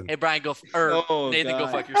 Wisconsin? Hey, Brian, Nathan, go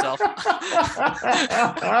fuck yourself.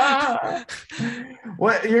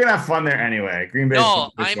 What? You're gonna have fun there anyway. Green Bay.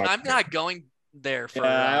 No, I'm not going there for.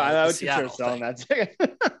 I would consider selling that.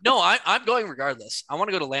 No, I'm going regardless. I want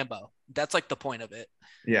to go to Lambeau. That's like the point of it.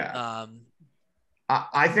 Yeah.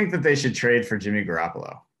 I think that they should trade for Jimmy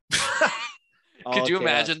Garoppolo. Could you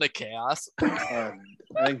imagine the chaos? I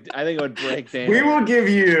think it would break down. We will give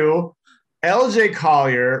you LJ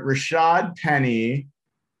Collier, Rashad Penny,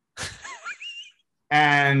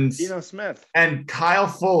 and Geno Smith and Kyle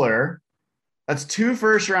Fuller. That's 2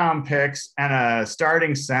 first-round picks and a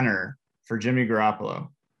starting center for Jimmy Garoppolo.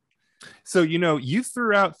 So, you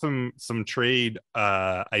threw out some trade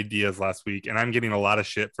ideas last week, and I'm getting a lot of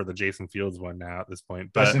shit for the Jason Fields one now at this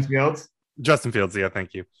point. But Justin Fields, yeah,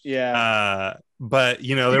 thank you. Yeah. But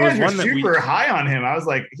there was one that super high on him. I was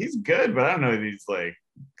like, he's good, but I don't know if he's like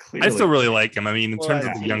clearly. I still really like him. I mean, in terms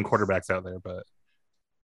of the young quarterbacks out there, but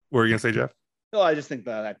what were you gonna say, Jeff? No, I just think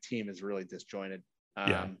that team is really disjointed.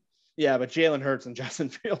 Yeah, but Jalen Hurts and Justin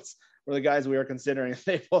Fields were the guys we were considering.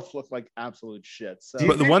 They both look like absolute shit. So.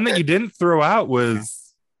 But the one that you didn't throw out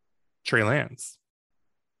was Trey Lance.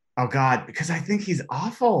 Oh God, because I think he's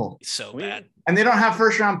awful. He's so bad. And they don't have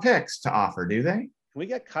first-round picks to offer, do they? Can we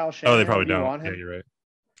get Kyle Shanahan? Oh, they probably don't. Yeah, you're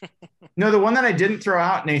right. No, the one that I didn't throw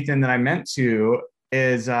out, Nathan, that I meant to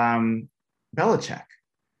is Belichick.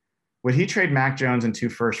 Would he trade Mac Jones and 2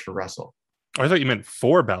 firsts for Russell? Oh, I thought you meant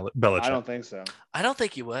for Belichick. I don't think so. I don't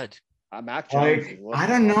think you would. Mac Jones. I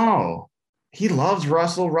don't know. He loves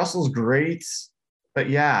Russell. Russell's great. But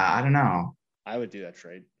yeah, I don't know. I would do that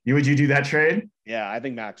trade. Would you do that trade? Yeah, I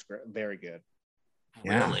think Mac's very good.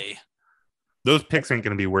 Really? Those picks ain't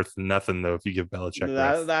going to be worth nothing, though, if you give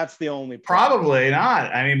Belichick that's the only problem. Probably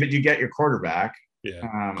not. I mean, but you get your quarterback.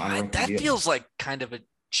 Yeah. That feels like kind of a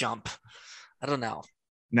jump. I don't know.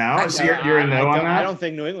 No? So you're a no on that? I don't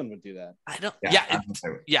think New England would do that. I don't.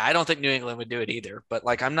 I don't think New England would do it either. But,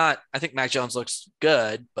 like, I think Mac Jones looks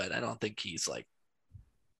good, but I don't think he's, like,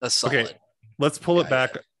 a solid. Okay, let's pull it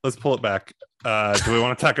back. Let's pull it back. Do we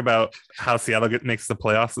want to talk about how Seattle makes the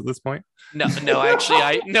playoffs at this point? No, actually,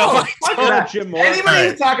 I don't. Jim Moore. Anybody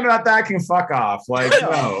who's talking about that can fuck off. Like,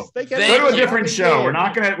 no. They Go Go to a you. different show. We're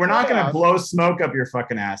not gonna Playoffs. blow smoke up your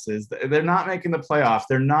fucking asses. They're not making the playoffs.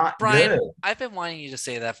 They're not Brian, good. I've been wanting you to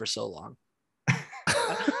say that for so long.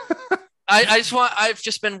 I've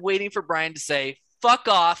just been waiting for Brian to say, "Fuck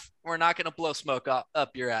off. We're not going to blow smoke up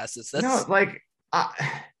your asses." That's No, like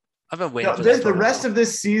I've been waiting for this, that. the rest of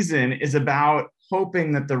this season is about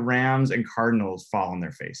hoping that the Rams and Cardinals fall on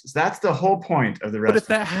their faces. That's the whole point of the rest. But if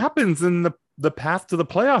that happens, then the path to the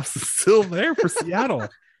playoffs is still there for Seattle.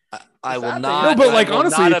 I will Exactly. not. No, but, like, I will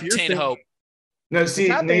honestly, not if you're obtain saying- hope. No, see,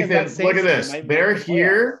 What's happening is Nathan, that look at Saints this. might make They're the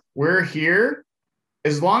here. We're here.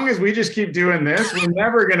 As long as we just keep doing this, we're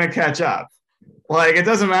never going to catch up. Like, it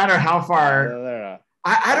doesn't matter how far.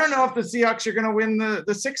 I don't know if the Seahawks are going to win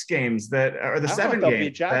the 6 games that, or the 7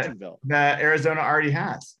 games Jacksonville. that Arizona already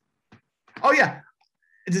has. Oh, yeah.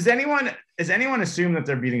 Does anyone assume that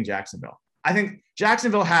they're beating Jacksonville? I think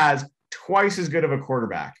Jacksonville has twice as good of a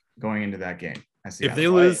quarterback going into that game. If they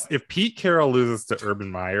lose, if Pete Carroll loses to Urban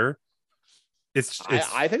Meyer,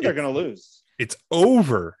 I think they're going to lose. It's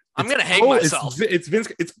over. I'm going to hang myself. It's Vince.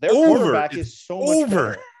 It's Their over. quarterback It's is so much over.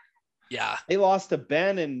 better. Yeah. They lost to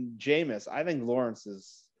Ben and Jameis. I think Lawrence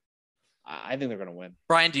is. I think they're going to win.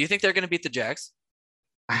 Brian, do you think they're going to beat the Jags?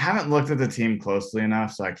 I haven't looked at the team closely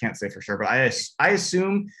enough, so I can't say for sure. But I've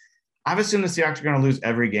assumed the Seahawks are going to lose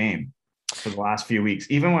every game for the last few weeks.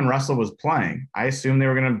 Even when Russell was playing, I assumed they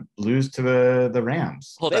were going to lose to the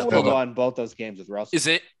Rams. Hold They on. would have won both those games with Russell.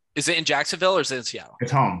 Is it in Jacksonville or is it in Seattle?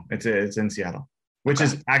 It's home. It's in Seattle, which Okay.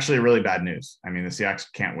 is actually really bad news. I mean, the Seahawks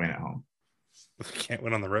can't win at home. They can't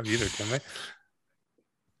win on the road either, can they?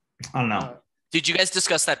 I don't know. Did you guys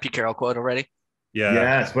discuss that Pete Carroll quote already? Yeah.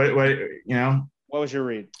 Yes. What What was your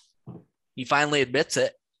read? He finally admits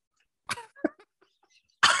it.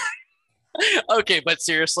 Okay, but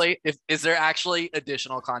seriously, is there actually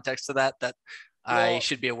additional context to that I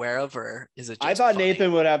should be aware of, or is it just I thought funny?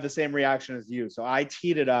 Nathan would have the same reaction as you. So I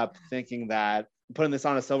teed it up thinking that putting this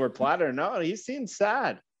on a silver platter. No, he seems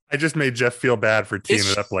sad. I just made Jeff feel bad for teeing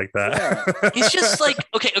It's- it up like that. He's just like,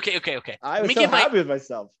 okay. I was so happy with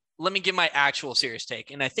myself. Let me give my actual serious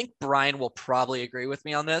take. And I think Brian will probably agree with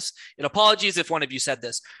me on this. And apologies if one of you said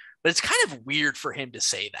this, but it's kind of weird for him to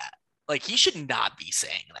say that. Like, he should not be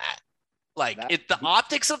saying that. Like, the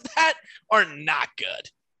optics of that are not good.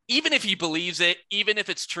 Even if he believes it, even if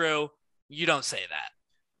it's true, you don't say that.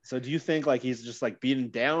 So do you think like he's just like beaten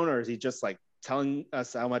down, or is he just like telling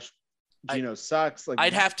us how much Geno sucks? Like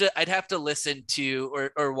I'd have to listen to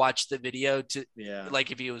or watch the video to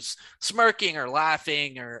like if he was smirking or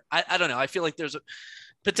laughing or I don't know. I feel like there's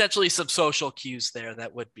potentially some social cues there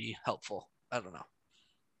that would be helpful. I don't know.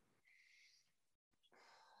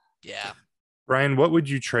 Yeah. Brian, what would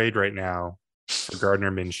you trade right now for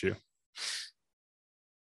Gardner Minshew?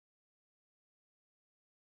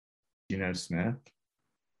 Smith.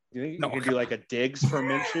 Do you think No. you could do like a Diggs for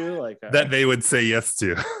Minshew? Like That they would say yes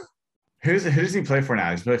to. Who does he play for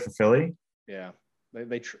now? He's playing for Philly. yeah.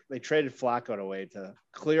 They traded Flacco away to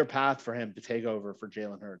clear path for him to take over for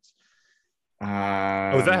Jalen Hurts.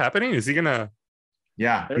 Oh, is that happening? Is he gonna?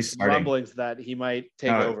 Yeah, he's There's starting. rumblings that he might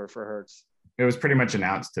take over for Hurts. It was pretty much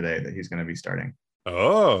announced today that he's going to be starting.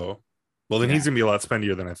 Oh, well, then Yeah. he's gonna be a lot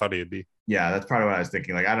spendier than I thought he'd be. Yeah, that's probably what I was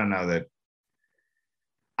thinking. Like, I don't know that.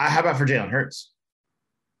 How about for Jalen Hurts?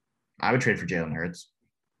 I would trade for Jalen Hurts.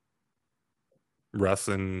 Russ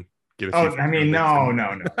and get a. Oh, few I mean, no.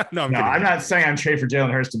 no, No, I'm not saying I'm trade for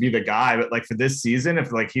Jalen Hurts to be the guy, but like for this season,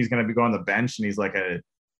 if like he's going to be going on the bench and he's like a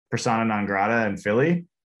persona non grata in Philly,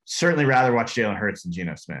 certainly rather watch Jalen Hurts than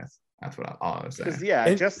Geno Smith. That's what all I was saying.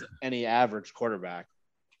 Because just any average quarterback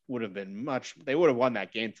would have been they would have won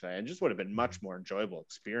that game today and just would have been much more enjoyable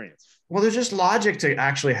experience. Well, there's just logic to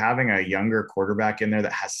actually having a younger quarterback in there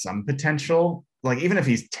that has some potential. Like, even if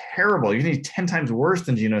he's terrible, even if he's 10 times worse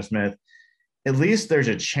than Geno Smith, at least there's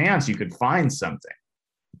a chance you could find something.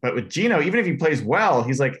 But with Geno, even if he plays well,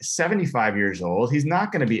 he's like 75 years old. He's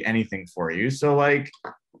not going to be anything for you. So, like,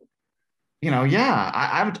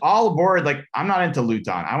 I'm all aboard. Like, I'm not into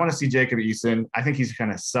Luton. I want to see Jacob Eason. I think he's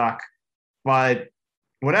going to suck. But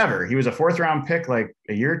whatever. He was a 4th-round pick like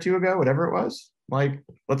a year or two ago, whatever it was. Like,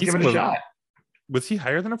 let's give it a shot. Was he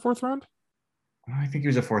higher than a 4th round? I think he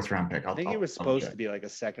was a 4th-round pick. I think he was supposed to be like a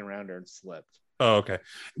 2nd rounder and slipped. Oh, okay.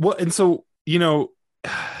 Well, and so,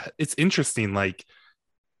 it's interesting. Like,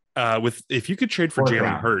 if you could trade for 4th Jalen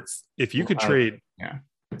round. Hurts, if you could trade,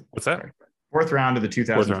 what's that? 4th round of the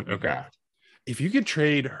 2000 4th round, okay. If you could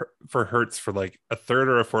trade for Hurts for like a 3rd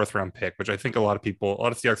or a 4th round pick, which I think a lot of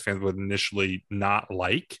Seahawks fans would initially not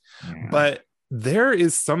like, Yeah. but there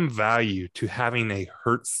is some value to having a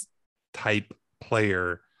Hurts type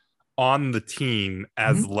player on the team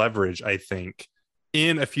as leverage, I think,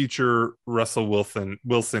 in a future Russell Wilson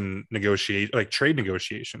negotiation, like trade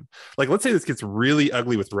negotiation. Like, let's say this gets really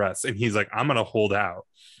ugly with Russ and he's like, I'm going to hold out.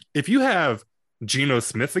 If you have Geno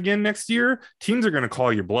Smith again next year, teams are going to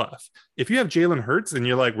call your bluff. If you have Jalen Hurts and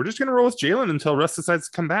you're like, we're just going to roll with Jalen until Russ decides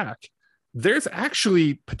to come back, there's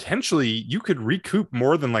actually potentially you could recoup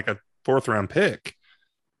more than like a 4th round pick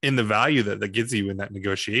in the value that gives you in that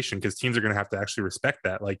negotiation, because teams are going to have to actually respect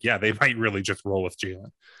that. Like, yeah, they might really just roll with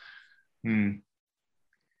Jalen.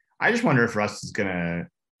 I just wonder if Russ is going to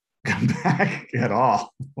come back at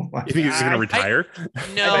all. You think he's going to retire?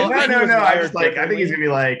 No. No. I think he's going to be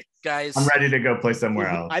like, guys, I'm ready to go play somewhere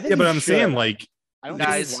else. I think but I'm saying, like, I don't guys,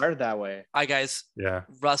 think he's wired that way. Guys. Yeah.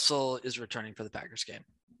 Russell is returning for the Packers game.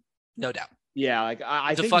 No doubt. Yeah, like I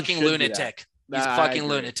He's a think fucking lunatic. He's a fucking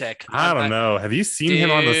lunatic. I don't know. Have you seen him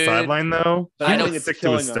on the sideline though? But I think it's sick to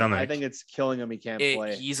killing his him. stomach. I think it's killing him. He can't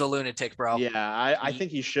play. He's a lunatic, bro. Yeah, I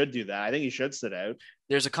think he should do that. I think he should sit out.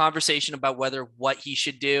 There's a conversation about what he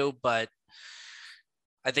should do, but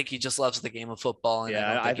I think he just loves the game of football, and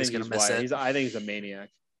I don't think he's going to miss it. I think he's a maniac.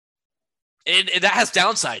 That has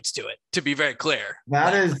downsides to it, to be very clear.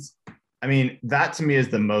 That to me is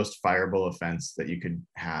the most fireable offense that you could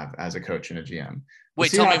have as a coach and a GM. Wait,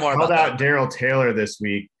 tell me more about that. Held out Darrell Taylor this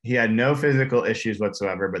week. He had no physical issues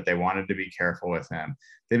whatsoever, but they wanted to be careful with him.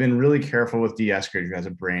 They've been really careful with D. Eskridge, who has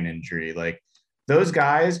a brain injury. Like, those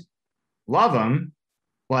guys, love him.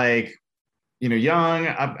 Like, young,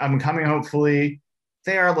 I'm coming, hopefully.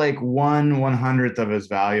 They are like 1/100th of as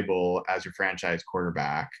valuable as your franchise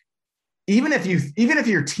quarterback. Even if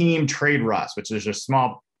your team trade Russ, which is just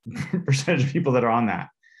small percentage of people that are on that,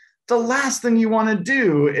 the last thing you want to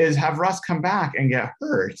do is have Russ come back and get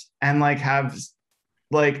hurt and have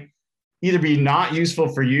either be not useful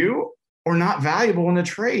for you or not valuable in a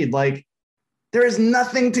trade. Like, there is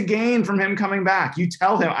nothing to gain from him coming back. You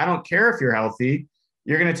tell him, I don't care if you're healthy,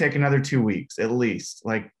 you're going to take another 2 weeks at least.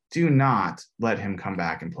 Like, do not let him come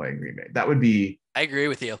back and play in Green Bay. That would be. I agree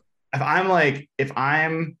with you. If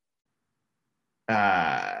I'm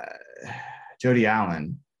Jody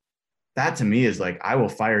Allen, that to me is like, I will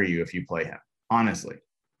fire you if you play him, honestly.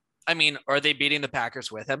 I mean, are they beating the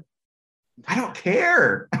Packers with him? I don't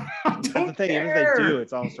care. That's the thing. Even if they do,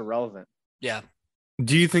 it's almost irrelevant. Yeah.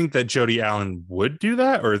 Do you think that Jody Allen would do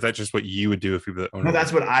that, or is that just what you would do if you were the owner? No,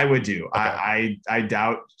 that's what I would do. Okay. I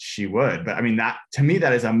doubt she would, but I mean, that to me,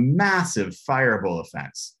 that is a massive fireable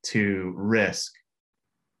offense to risk.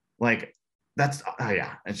 Like, that's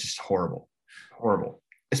it's just horrible.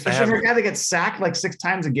 Especially for a guy that gets sacked like 6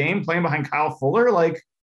 times a game playing behind Kyle Fuller. Like,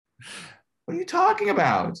 what are you talking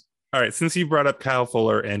about? All right, since you brought up Kyle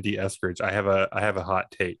Fuller and D. Eskridge, I have a hot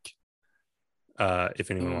take. If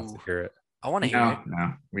anyone wants to hear it. I want to hear it.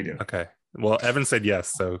 No, we do. Okay. Well, Evan said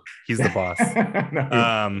yes, so he's the boss.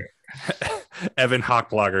 Evan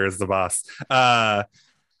Hawkblogger is the boss.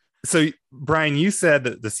 So Brian, you said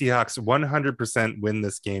that the Seahawks 100% win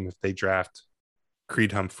this game if they draft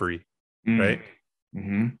Creed Humphrey, right?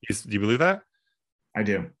 Mm-hmm. Do you believe that? I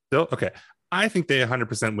do. Still? Okay. I think they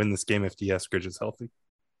 100% win this game if D. Eskridge is healthy.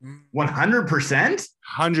 100%?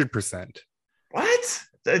 100%. What?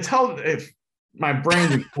 If my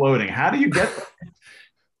brain's exploding. How do you get that?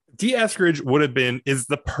 D. Eskridge is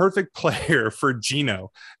the perfect player for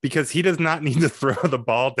Geno because he does not need to throw the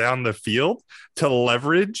ball down the field to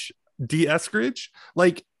leverage D. Eskridge.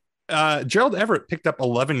 Like, Gerald Everett picked up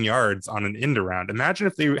 11 yards on an end around. Imagine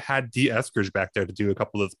if they had D. Eskridge back there to do a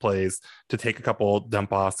couple of those plays, to take a couple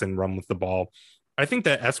dump offs and run with the ball. I think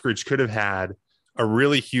that Eskridge could have had a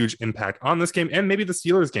really huge impact on this game and maybe the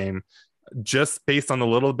Steelers game, just based on the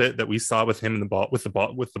little bit that we saw with him in with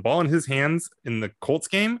the ball in his hands in the Colts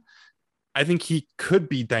game. I think he could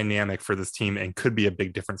be dynamic for this team and could be a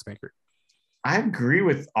big difference maker. I agree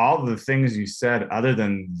with all the things you said, other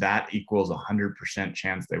than that equals 100%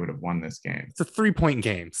 chance they would have won this game. It's a 3-point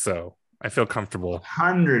game, so I feel comfortable.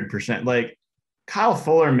 100%. Like, Kyle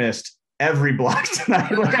Fuller missed every block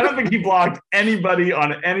tonight. Like, I don't think he blocked anybody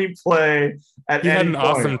on any play at he any had an point.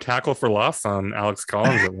 awesome tackle for loss on Alex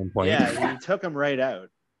Collins at one point. Yeah, he took him right out.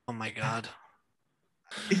 Oh my God.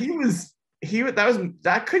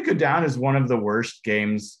 That could go down as one of the worst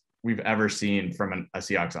games we've ever seen from a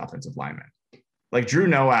Seahawks offensive lineman. Like, Drew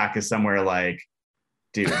Nowak is somewhere like,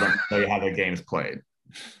 dude, let me tell you how the game's played.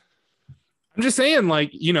 I'm just saying,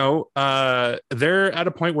 like, they're at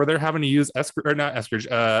a point where they're having to use Everett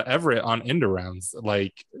on end arounds.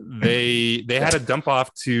 Like, they had a dump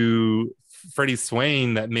off to Freddie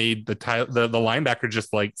Swain that made the linebacker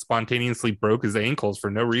just like spontaneously broke his ankles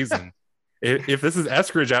for no reason. if this is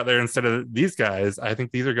Eskridge out there instead of these guys, I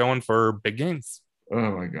think these are going for big games.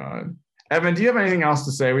 Oh my God. Evan, do you have anything else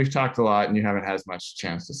to say? We've talked a lot and you haven't had as much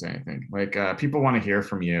chance to say anything. Like people want to hear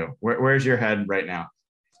from you. Where's your head right now?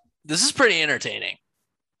 This is pretty entertaining.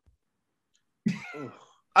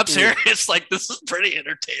 I'm serious. Like, this is pretty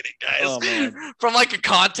entertaining, guys. Oh, man. From like a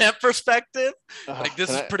content perspective, like this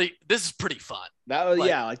Can is pretty fun. That was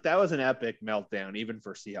Like- that was an epic meltdown, even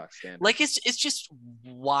for Seahawks standards. Like it's just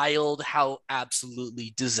wild how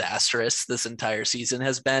absolutely disastrous this entire season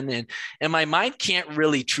has been, and my mind can't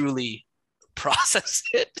really truly process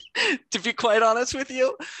it, to be quite honest with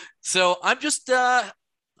you. So I'm just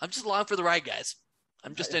along for the ride, guys.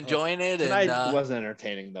 I'm just enjoying it. Tonight And wasn't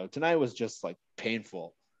entertaining though. Tonight was just like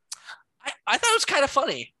painful. I thought it was kind of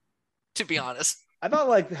funny, to be honest. I thought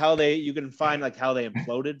like you can find like how they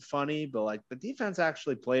imploded funny, but like the defense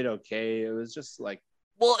actually played okay. It was just like,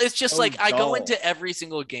 Well, it's just So like I go dull. into every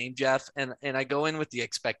single game, Jeff, and I go in with the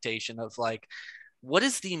expectation of like, what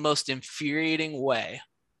is the most infuriating way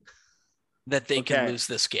that they can Okay. lose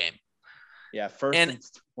this game? yeah, first And- and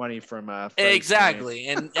 20 from Exactly.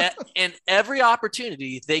 And every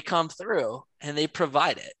opportunity they come through and they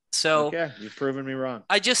provide it. So Okay, you've proven me wrong.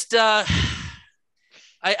 I just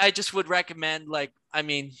I just would recommend, like, I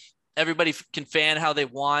mean, everybody can fan how they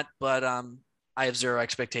want, but I have zero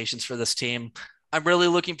expectations for this team. I'm really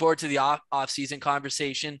looking forward to the off-season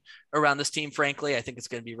conversation around this team. Frankly, I think it's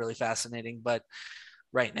going to be really fascinating, but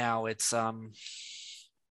right now it's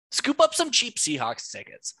scoop up some cheap Seahawks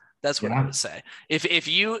tickets. That's what I Yeah. would say. If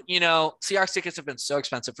you know, Seahawks tickets have been so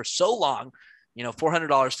expensive for so long,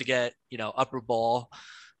 $400 to get, upper bowl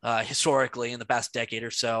historically in the past decade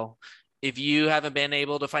or so. If you haven't been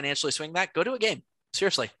able to financially swing that, go to a game.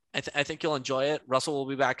 Seriously. I think you'll enjoy it. Russell will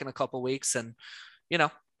be back in a couple weeks, and,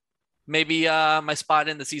 maybe my spot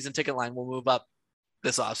in the season ticket line will move up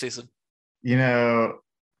this offseason. You know,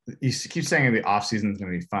 you keep saying the offseason is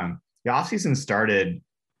going to be fun. The offseason started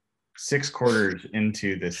 6 quarters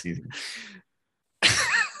into this season.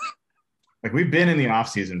 Like, we've been in the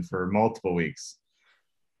offseason for multiple weeks.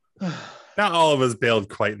 Not all of us bailed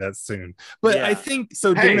quite that soon, but Yeah. I think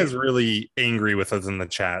so. Hey. Dana's really angry with us in the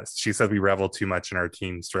chat. She says we revel too much in our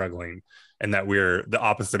team struggling, and that we're the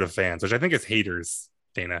opposite of fans, which I think is haters,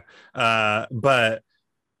 Dana. But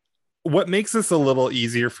what makes this a little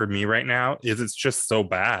easier for me right now is it's just so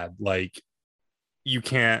bad. Like, you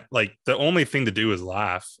can't, like, the only thing to do is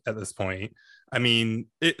laugh at this point. I mean,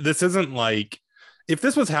 this isn't like, if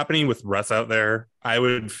this was happening with Russ out there, I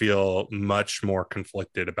would feel much more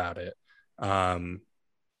conflicted about it.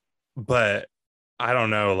 But I don't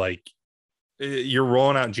know, like, you're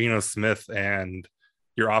rolling out Geno Smith and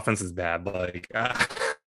your offense is bad. Like,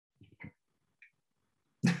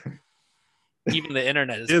 Even the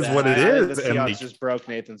internet is Is bad. what it I think is, The and, Seahawks like- just broke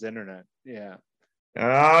Nathan's internet. Yeah.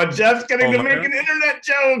 Oh, Jeff's getting Oh to my make God. an internet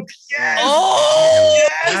joke. Yes. Oh,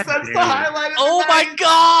 Yes, that's the God. highlight of the oh my night.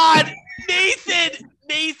 God,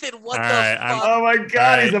 Nathan, what All the right, fuck? Oh my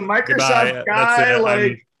God, he's a Goodbye. Microsoft That's guy, it.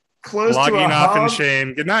 like I'm close to logging a off in hub.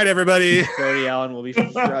 shame. Good night, everybody. Cody Allen will be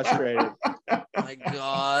frustrated. My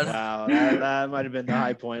God. Wow, that might have been the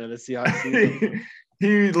high point of the Seahawks season.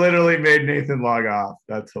 He literally made Nathan log off.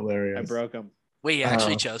 That's hilarious. I broke him. Wait, he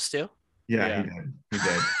actually Oh. chose to? Yeah, Yeah. he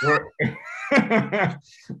did.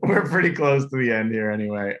 We're pretty close to the end here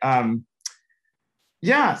anyway.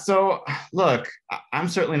 Yeah, so look, I'm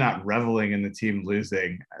certainly not reveling in the team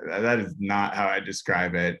losing. That is not how I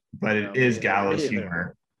describe it, but it No, is me gallows either.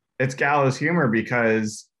 humor. It's gallows humor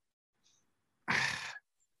because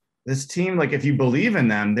this team, like, if you believe in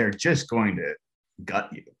them, they're just going to gut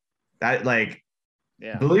you. That, like,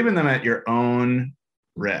 Yeah. believe in them at your own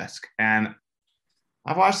risk. And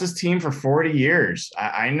I've watched this team for 40 years.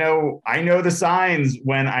 I know the signs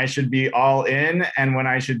when I should be all in and when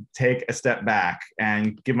I should take a step back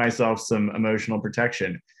and give myself some emotional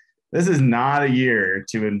protection. This is not a year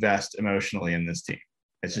to invest emotionally in this team.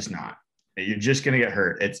 It's just not. You're just going to get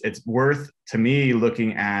hurt. It's worth, to me,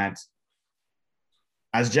 looking at,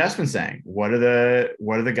 as Jeff's been saying, what are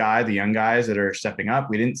the young guys that are stepping up?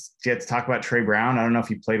 We didn't get to talk about Trey Brown. I don't know if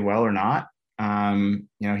he played well or not. He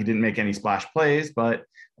didn't make any splash plays, but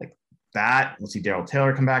like that, we'll see Darrell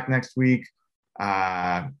Taylor come back next week.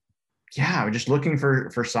 We're just looking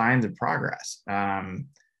for signs of progress.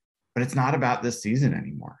 But it's not about this season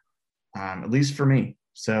anymore, at least for me.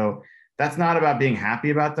 So that's not about being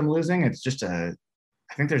happy about them losing. It's just I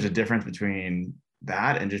think there's a difference between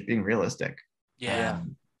that and just being realistic. Yeah.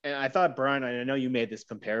 And I thought, Brian, I know you made this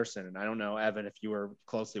comparison, and I don't know, Evan, if you were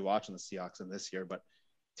closely watching the Seahawks in this year, but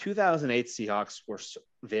 2008 Seahawks were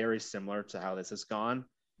very similar to how this has gone,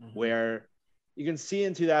 Mhm. where, you can see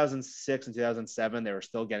in 2006 and 2007 they were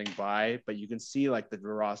still getting by, but you can see like the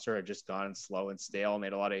roster had just gone slow and stale and they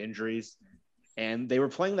had a lot of injuries. And they were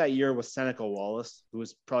playing that year with Seneca Wallace, who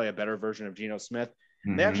was probably a better version of Geno Smith.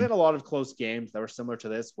 Mhm. They actually had a lot of close games that were similar to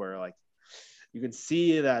this, where like you can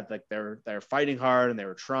see that like they're fighting hard and they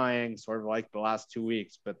were trying, sort of like the last 2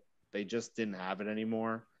 weeks, but they just didn't have it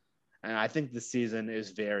anymore. And I think this season is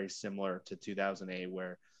very similar to 2008,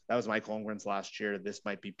 where that was Mike Holmgren's last year. This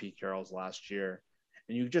might be Pete Carroll's last year.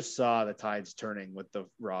 And you just saw the tides turning with the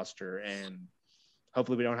roster. And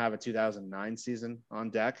hopefully we don't have a 2009 season on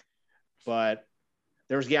deck. But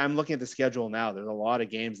I'm looking at the schedule now. There's a lot of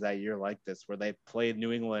games that year like this where they played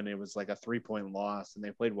New England. It was like a 3-point loss. And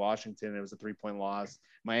they played Washington. It was a 3-point loss.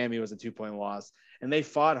 Miami was a 2-point loss. And they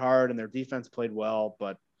fought hard and their defense played well.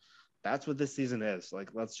 But that's what this season is. Like,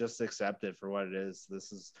 let's just accept it for what it is.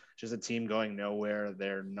 This is just a team going nowhere.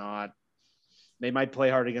 They might play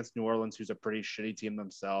hard against New Orleans, who's a pretty shitty team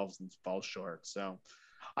themselves, and fall short. So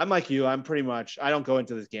I'm like you. I don't go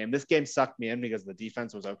into this game. This game sucked me in because the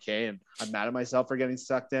defense was okay. And I'm mad at myself for getting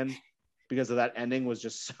sucked in because of that ending was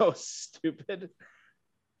just so stupid.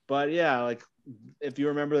 But yeah, like if you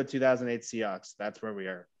remember the 2008 Seahawks, that's where we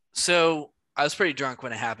are. So I was pretty drunk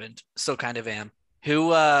when it happened. Still kind of am.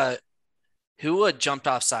 Who jumped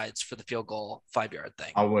off sides for the field goal 5-yard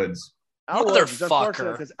thing? Al Woods. Al Woods,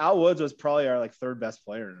 Motherfucker. because Al Woods was probably our like third best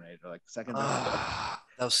player tonight, or like second best.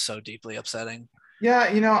 That was so deeply upsetting. Yeah,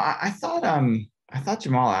 I thought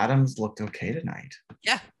Jamal Adams looked okay tonight.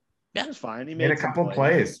 Yeah. He was fine. He Made a couple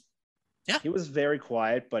plays. Yeah. He was very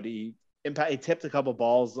quiet, but he tipped a couple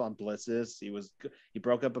balls on blitzes. He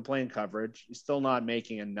broke up a play in coverage. He's still not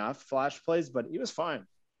making enough flash plays, but he was fine.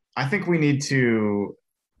 I think we need to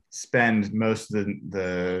spend most of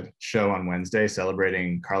the show on Wednesday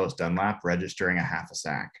celebrating Carlos Dunlap registering a half a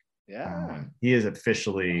sack. Yeah. He is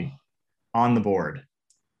officially on the board.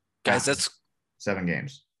 Guys, that's 7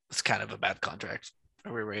 games. It's kind of a bad contract.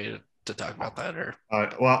 Are we ready to talk about that? Or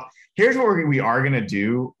well, here's what we are going to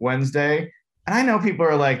do Wednesday. And I know people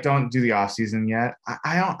are like, don't do the off season yet.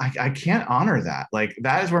 I can't honor that. Like,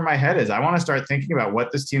 that is where my head is. I want to start thinking about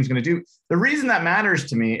what this team's going to do. The reason that matters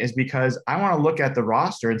to me is because I want to look at the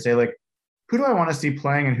roster and say, like, who do I want to see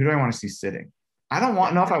playing and who do I want to see sitting? I don't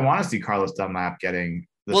know if I want to see Carlos Dunlap getting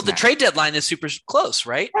the the trade deadline is super close,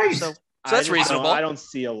 right? Right. So that's reasonable. I don't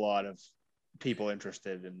see a lot of people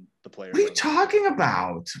interested in the players. What are you talking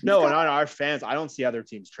about? No, not our fans. I don't see other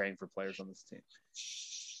teams trading for players on this team.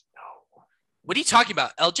 What are you talking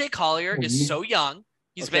about? LJ Collier is so young.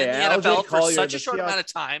 He's been in the NFL for such a short amount of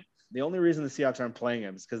time. The only reason the Seahawks aren't playing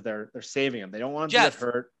him is because they're saving him. They don't want him to get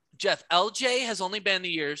hurt. Jeff, LJ has only been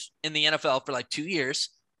in the NFL for like 2 years.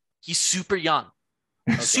 He's super young.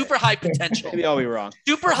 Okay. Super high potential. Maybe I'll be wrong.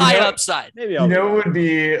 Super high upside. Maybe I'll be wrong. Would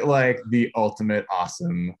be like the ultimate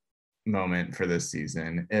awesome moment for this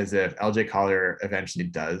season is if LJ Collier eventually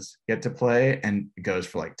does get to play and goes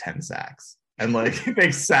for like 10 sacks. And like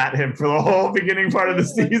they sat him for the whole beginning part of the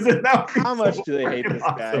season. How much do they hate this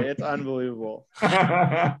guy? It's unbelievable.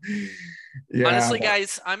 Yeah. Honestly,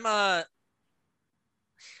 guys, I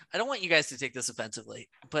don't want you guys to take this offensively,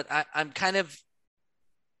 but I'm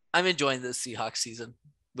enjoying this Seahawks season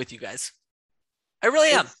with you guys. I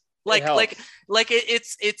really am.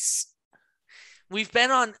 It's we've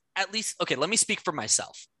been on at least, okay, let me speak for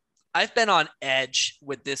myself. I've been on edge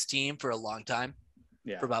with this team for a long time.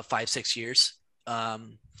 Yeah. For about 5-6 years.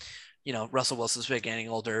 Russell Wilson's been getting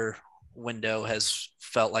older. Window has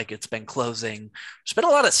felt like it's been closing. There's been a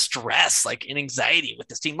lot of stress, like, and anxiety with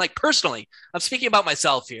this team. Like, personally, I'm speaking about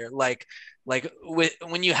myself here. Like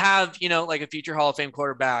when you have, like a future Hall of Fame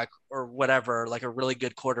quarterback or whatever, like a really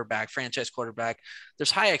good quarterback, franchise quarterback, there's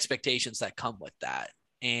high expectations that come with that.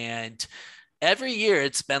 And every year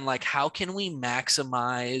it's been like, how can we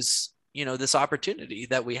maximize this opportunity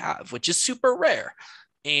that we have, which is super rare.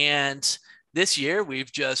 And this year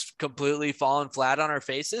we've just completely fallen flat on our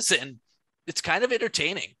faces, and it's kind of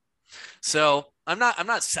entertaining. So I'm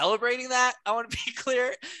not celebrating that. I want to be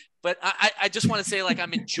clear, but I just want to say, like,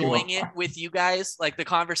 I'm enjoying it with you guys. Like, the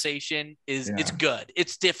conversation it's good.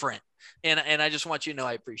 It's different. And I just want you to know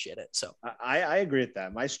I appreciate it. So I agree with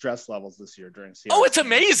that. My stress levels this year during season it's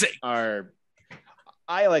amazing.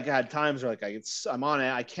 I like had times where like I'm on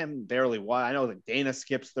it. I can barely watch. I know that Dana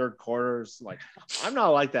skips third quarters. Like, I'm not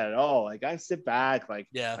like that at all. Like, I sit back, like,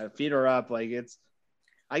 my feet are up. Like,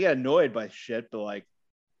 I get annoyed by shit, but like,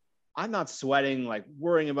 I'm not sweating, like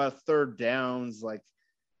worrying about third downs. Like,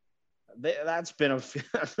 that's been a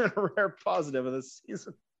rare positive of this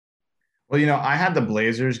season. Well, I had the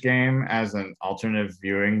Blazers game as an alternative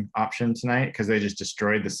viewing option tonight because they just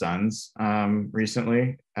destroyed the Suns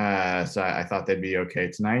recently. So I thought they'd be okay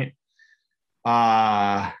tonight.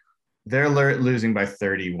 They're losing by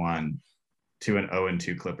 31 to an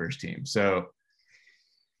 0-2 Clippers team. So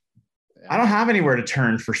I don't have anywhere to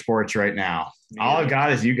turn for sports right now. All I've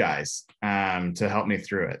got is you guys to help me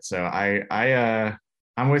through it. So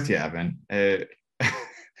I'm with you, Evan.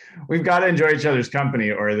 We've got to enjoy each other's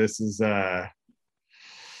company, or this is all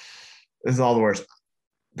the worst.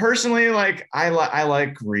 Personally, like I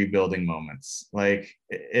like rebuilding moments. Like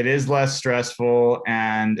it is less stressful,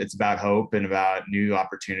 and it's about hope and about new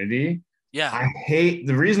opportunity. Yeah. I hate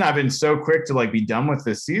the reason I've been so quick to like be done with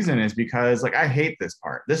this season is because like I hate this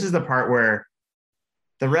part. This is the part where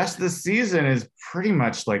the rest of the season is pretty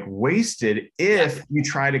much like wasted if you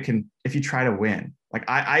try to win. Like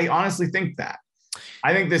I honestly think that.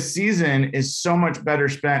 I think this season is so much better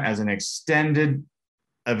spent as an extended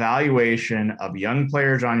evaluation of young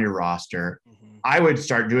players on your roster. Mm-hmm. I would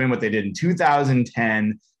start doing what they did in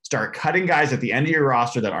 2010, start cutting guys at the end of your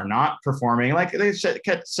roster that are not performing. Like they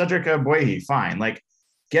kept Cedric Boyhe, fine. Like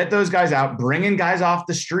get those guys out, bring in guys off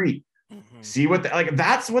the street, see what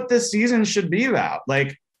that's what this season should be about.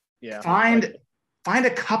 Like find a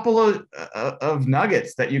couple of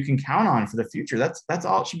nuggets that you can count on for the future. That's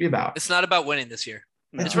all it should be about. It's not about winning this year.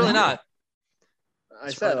 It's really not. I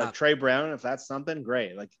said like Trey Brown, if that's something,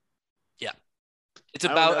 great. Like, yeah, it's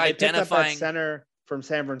about identifying center from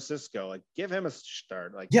San Francisco. Like, give him a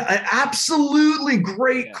start. Like, yeah, absolutely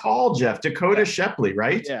great call, Jeff. Dakota Shepley,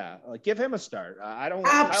 right? Yeah, like give him a start. I don't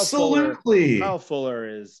absolutely. Kyle Fuller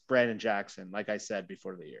is Brandon Jackson, like I said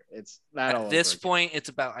before the year. It's that at this point. It's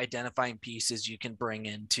about identifying pieces you can bring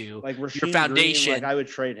into like your foundation. Green, like I would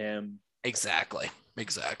trade him. Exactly.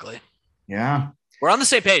 Yeah, we're on the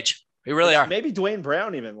same page. We really are. Maybe Dwayne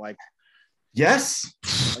Brown even like. Yes.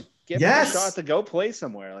 Like, give him a shot to go play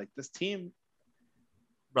somewhere. Like this team.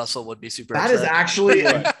 Russell would be super. That is actually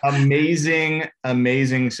an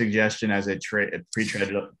amazing suggestion as a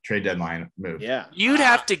pre-trade deadline move. Yeah, you'd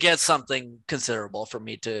have to get something considerable for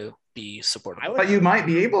me to be supportive. But you might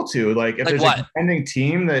be able to, like, if there's what? a contending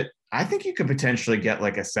team that I think you could potentially get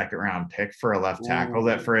like a second round pick for a left tackle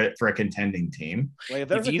that for a contending team. Like if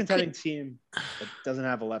there's a contending team that doesn't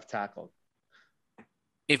have a left tackle,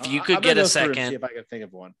 if you could get a second, see if I could think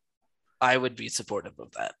of one, I would be supportive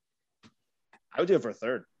of that. I would do it for a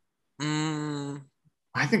third.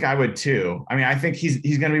 I think I would too. I mean, I think he's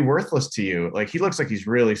going to be worthless to you. Like he looks like he's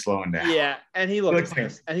really slowing down. Yeah, and he looks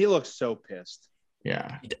pissed. And he looks so pissed.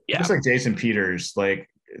 Yeah. He looks like Jason Peters, like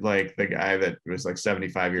the guy that was like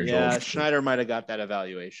 75 years old. Yeah, Schneider might have got that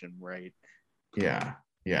evaluation right. Yeah.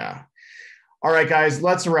 All right, guys,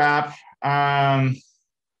 let's wrap. Sorry,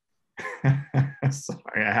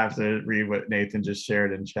 I have to read what Nathan just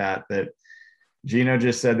shared in chat that Gino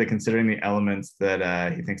just said that considering the elements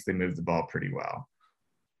that he thinks they moved the ball pretty well.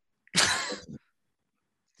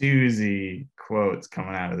 Doozy quotes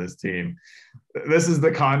coming out of this team. This is the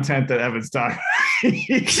content that Evan's talking.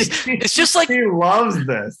 It's just like he loves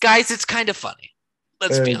this, guys. It's kind of funny.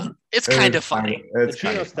 Let's be honest. It's kind of funny. The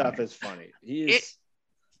Gino stuff is funny. It's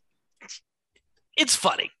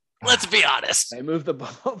funny. Let's be honest. They move the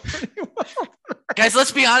ball pretty well. Guys,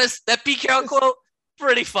 let's be honest. That Pete Carroll quote,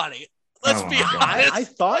 pretty funny. Let's be honest. I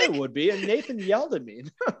thought it would be, and Nathan yelled at me.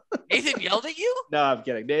 Nathan yelled at you? No, I'm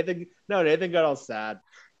kidding. Nathan got all sad.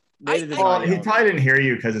 He probably didn't hear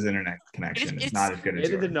you because his internet connection is not as good as yours.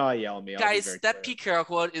 Nathan did not yell at me. Guys, that Pete Carroll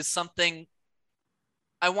quote is something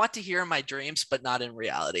I want to hear in my dreams, but not in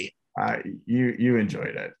reality. You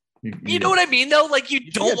enjoyed it. You know what I mean, though? Like,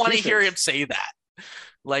 you don't want to hear him say that.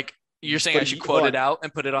 Like, you're saying I should quote it out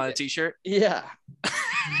and put it on a t-shirt? Yeah.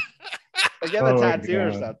 Like, get a tattoo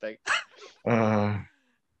or something.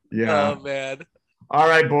 Yeah. Oh, man. All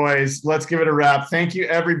right, boys, let's give it a wrap. Thank you,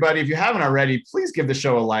 everybody. If you haven't already, please give the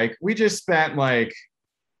show a like. We just spent like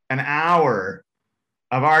an hour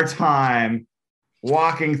of our time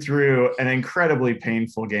walking through an incredibly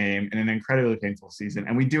painful game and an incredibly painful season,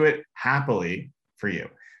 and we do it happily for you.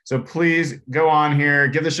 So please go on here,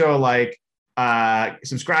 give the show a like,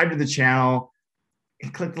 subscribe to the channel,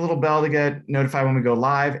 click the little bell to get notified when we go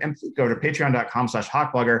live, and please go to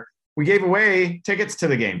patreon.com/hawkblogger. We gave away tickets to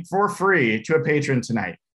the game for free to a patron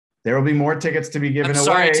tonight. There will be more tickets to be given away. I'm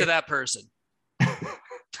sorry to that person.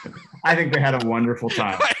 I think they had a wonderful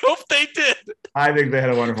time. I hope they did. I think they had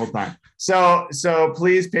a wonderful time. So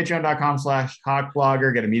please,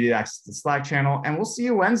 patreon.com/hawkblogger, get immediate access to the Slack channel, and we'll see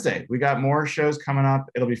you Wednesday. We got more shows coming up.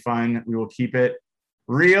 It'll be fun. We will keep it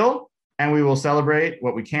real, and we will celebrate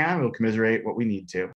what we can. We'll commiserate what we need to.